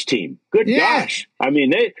French team? Good gosh. I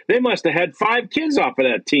mean, they must have had 5 kids off of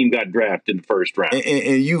that team got drafted in the first round.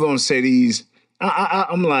 And you going to say these,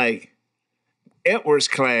 I'm like, Edwards'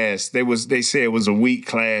 class, they said it was a weak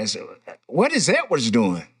class. What is Edwards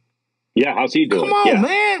doing? Yeah, how's he doing? Come on,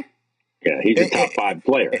 man. Yeah, he's a top 5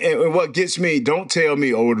 player. And what gets me, don't tell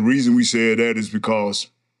me, the reason we said that is because,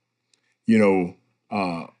 3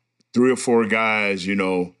 or 4 guys,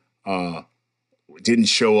 didn't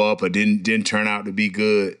show up or didn't turn out to be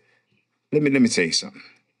good. Let me tell you something.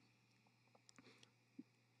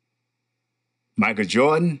 Michael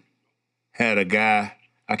Jordan had a guy,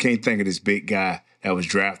 I can't think of this big guy that was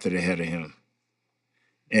drafted ahead of him.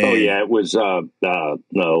 And it was I'm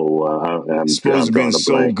supposed to have been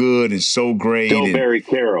so good and so great. Barry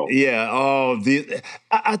Carroll. Yeah,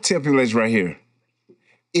 I tell people this right here.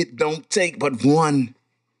 It don't take but one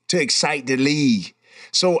to excite the league.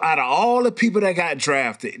 So out of all the people that got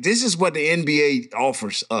drafted, this is what the NBA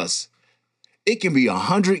offers us. It can be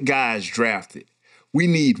 100 guys drafted. We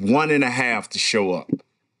need 1.5 to show up.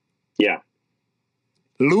 Yeah.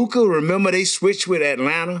 Luka, remember they switched with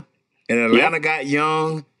Atlanta? And Atlanta got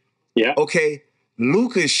Young. Yeah. Okay,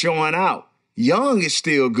 Luka is showing out. Young is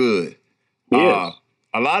still good. He is.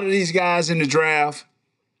 A lot of these guys in the draft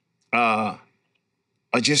are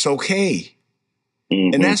just okay.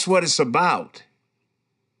 Mm-hmm. And that's what it's about.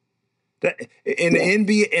 In the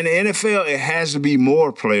NBA, in the NFL, it has to be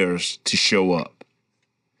more players to show up.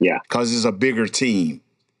 Yeah. Because it's a bigger team.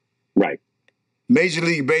 Right. Major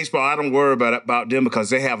League Baseball, I don't worry about them because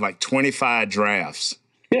they have like 25 drafts.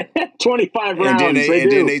 25 rounds. And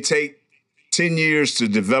then they take 10 years to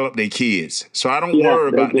develop their kids. So I don't worry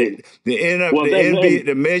about it.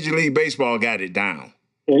 The Major League Baseball got it down.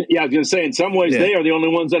 Yeah, I was going to say, in some ways, they are the only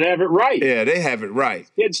ones that have it right. Yeah, they have it right.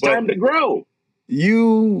 It's time to grow.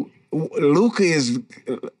 Luka is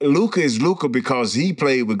Luka because he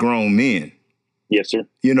played with grown men. Yes, sir.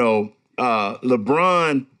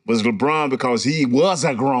 LeBron was LeBron because he was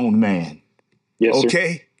a grown man. Yes, sir.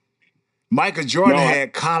 Okay? Michael Jordan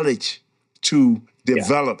had college to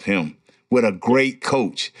develop him with a great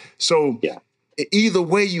coach. So either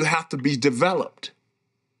way, you have to be developed.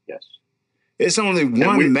 Yes. It's only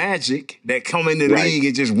one Magic that come in the league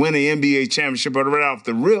and just win an NBA championship right off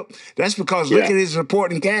the rip. That's because look at his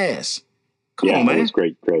supporting cast. Come on, man. It was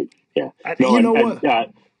great. Yeah. What?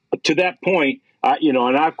 To that point,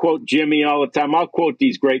 and I quote Jimmy all the time. I'll quote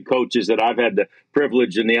these great coaches that I've had the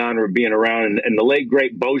privilege and the honor of being around. And the late,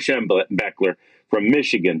 great Bo Schembechler from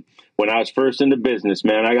Michigan. When I was first in the business,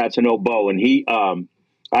 man, I got to know Bo. And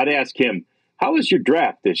I'd ask him, how was your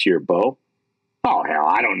draft this year, Bo? Oh, hell,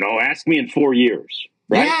 I don't know. Ask me in 4 years.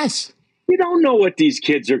 Right? Yes. You don't know what these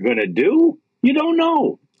kids are going to do. You don't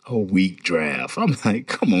know. A weak draft. I'm like,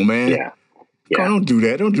 come on, man. Yeah. Don't do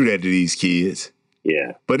that. Don't do that to these kids.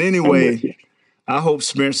 Yeah. But anyway, I hope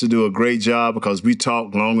Spencer do a great job because we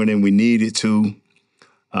talked longer than we needed to.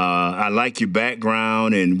 I like your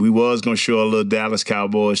background, and we was going to show a little Dallas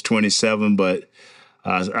Cowboys 27, but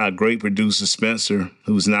our great producer, Spencer,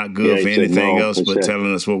 who's not good for anything else but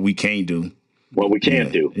telling us what we can't do. What we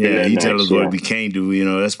can't do. Yeah, he tells us what we can't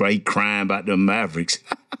do. That's why he crying about the Mavericks.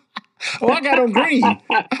 I got on green.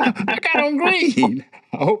 I got on green.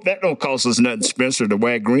 I hope that don't cost us nothing, Spencer, to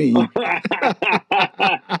wear green.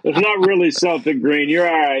 It's not really something green. You're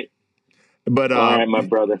all right. But all right, my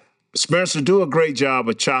brother. Spencer, do a great job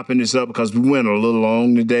of chopping this up because we went a little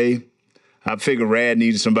long today. I figured Rad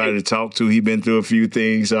needed somebody to talk to. He'd been through a few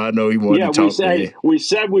things, so I know he wanted to talk to me. We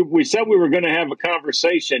said we were going to have a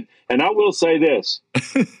conversation, and I will say this: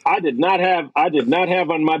 I did not have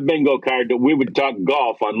on my bingo card that we would talk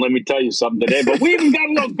golf on. Let me tell you something today, but we even got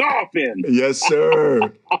a little golf in. Yes,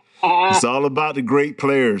 sir. It's all about the great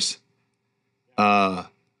players.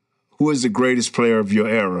 Who is the greatest player of your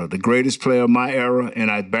era? The greatest player of my era, and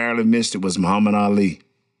I barely missed it, was Muhammad Ali.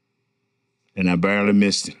 And I barely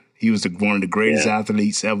missed it. He was one of the greatest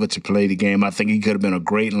athletes ever to play the game. I think he could have been a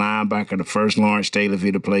great linebacker, the first Lawrence Taylor if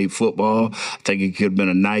he'd have played football. I think he could have been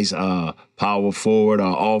a nice power forward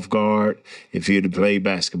or off guard if he'd have played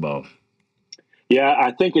basketball. Yeah,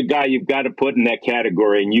 I think a guy you've got to put in that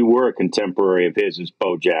category, and you were a contemporary of his, is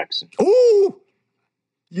Bo Jackson. Ooh!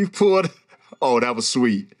 You put – oh, that was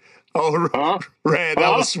sweet. Oh, Huh? Rad,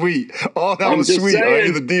 that was sweet. Oh, that I'm was just sweet. saying.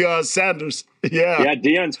 Either Deion Sanders. Yeah. Yeah,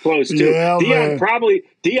 Deion's close too. Yeah, man.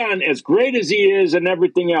 Deion, as great as he is and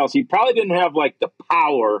everything else, he probably didn't have like the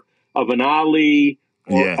power of an Ali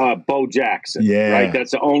or Bo Jackson. Yeah. Right?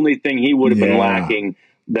 That's the only thing he would have been Yeah. lacking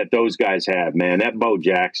that those guys have, man. That Bo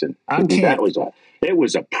Jackson. I can't. It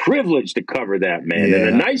was a privilege to cover that, man. Yeah. And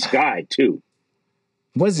a nice guy too.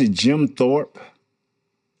 Was it Jim Thorpe?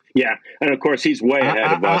 Yeah. And of course he's way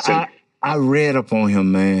ahead of us. I read up on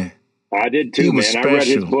him, man. I did too, He man. was I read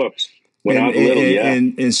his special. books when I was little,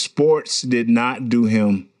 and sports did not do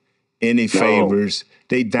him any favors.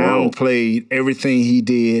 They downplayed everything he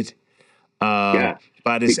did by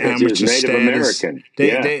this because amateur Native status. American.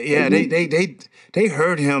 They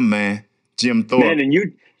hurt him, man. Jim Thorpe. Man, and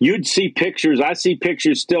you'd see pictures. I see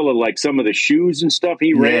pictures still of like some of the shoes and stuff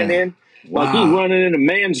he ran in. Like he's running in a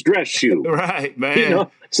man's dress shoe. Right, man. You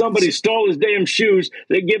know, somebody stole his damn shoes.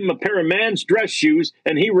 They give him a pair of man's dress shoes,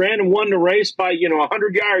 and he ran and won the race by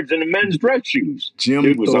 100 yards in a men's dress shoes.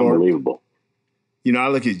 Dude was unbelievable. You know, I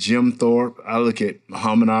look at Jim Thorpe. I look at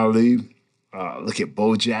Muhammad Ali. Look at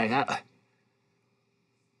Bojack.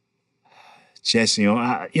 Jesse.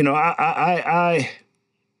 But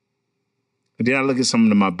then I look at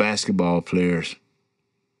some of my basketball players.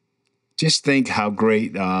 Just think how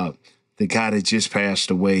great the guy that just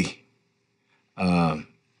passed away. Talking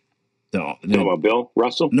about Bill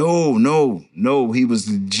Russell? No. He was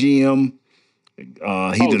the GM.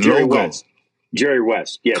 He did Jerry logo. West. Jerry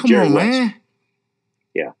West. Yeah, Come Jerry on, West. man.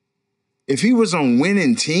 Yeah. If he was on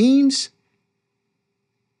winning teams,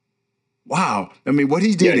 wow. I mean, what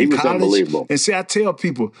he did he in was college. unbelievable. And see, I tell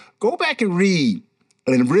people, go back and read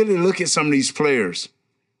and really look at some of these players.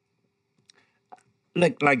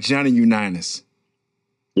 Like Johnny Unitas.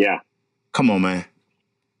 Yeah. Come on, man.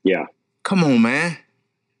 Yeah. Come on, man.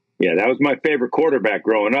 Yeah, that was my favorite quarterback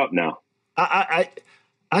growing up now. I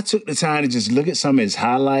took the time to just look at some of his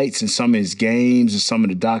highlights and some of his games and some of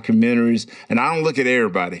the documentaries, and I don't look at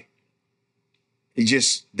everybody. It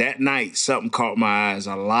just, that night, something caught my eyes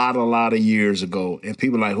a lot of years ago, and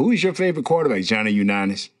people were like, who is your favorite quarterback? Johnny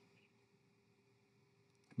Unitas.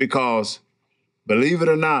 Because, believe it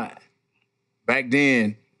or not, back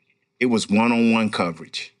then, it was one-on-one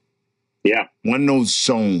coverage. Yeah. One no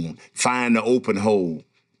zone, find the open hole.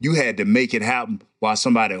 You had to make it happen while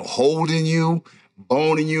somebody holding you,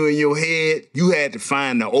 boning you in your head. You had to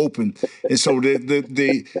find the open. And so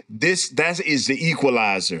that is the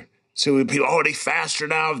equalizer. So people, they faster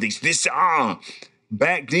now.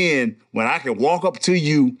 Back then, when I could walk up to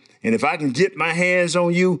you, and if I can get my hands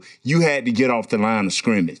on you, you had to get off the line of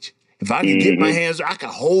scrimmage. If I could get my hands, I could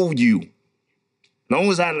hold you. As long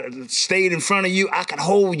as I stayed in front of you, I could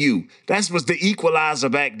hold you. That was the equalizer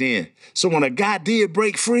back then. So when a guy did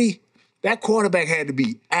break free, that quarterback had to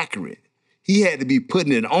be accurate. He had to be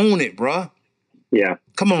putting it on it, bruh. Yeah.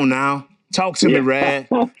 Come on now. Talk to me, Rad.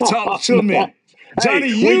 Talk to me.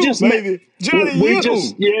 Johnny, baby.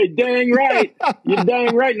 Yeah, dang right. You're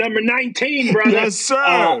dang right. Number 19, brother. Yes,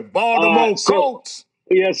 sir. Baltimore Colts.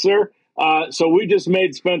 Yes, sir. So we just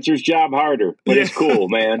made Spencer's job harder, but it's cool,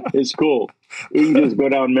 man. It's cool. We can just go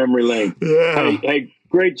down memory lane. Yeah. Hey,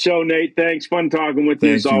 great show, Nate. Thanks. Fun talking with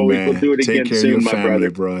you as always. Man. We'll do it Take again care soon, of your my family,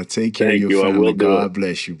 brother. bro. Take care of your family. God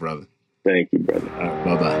bless you, brother. Thank you, brother. All right,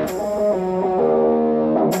 bye-bye.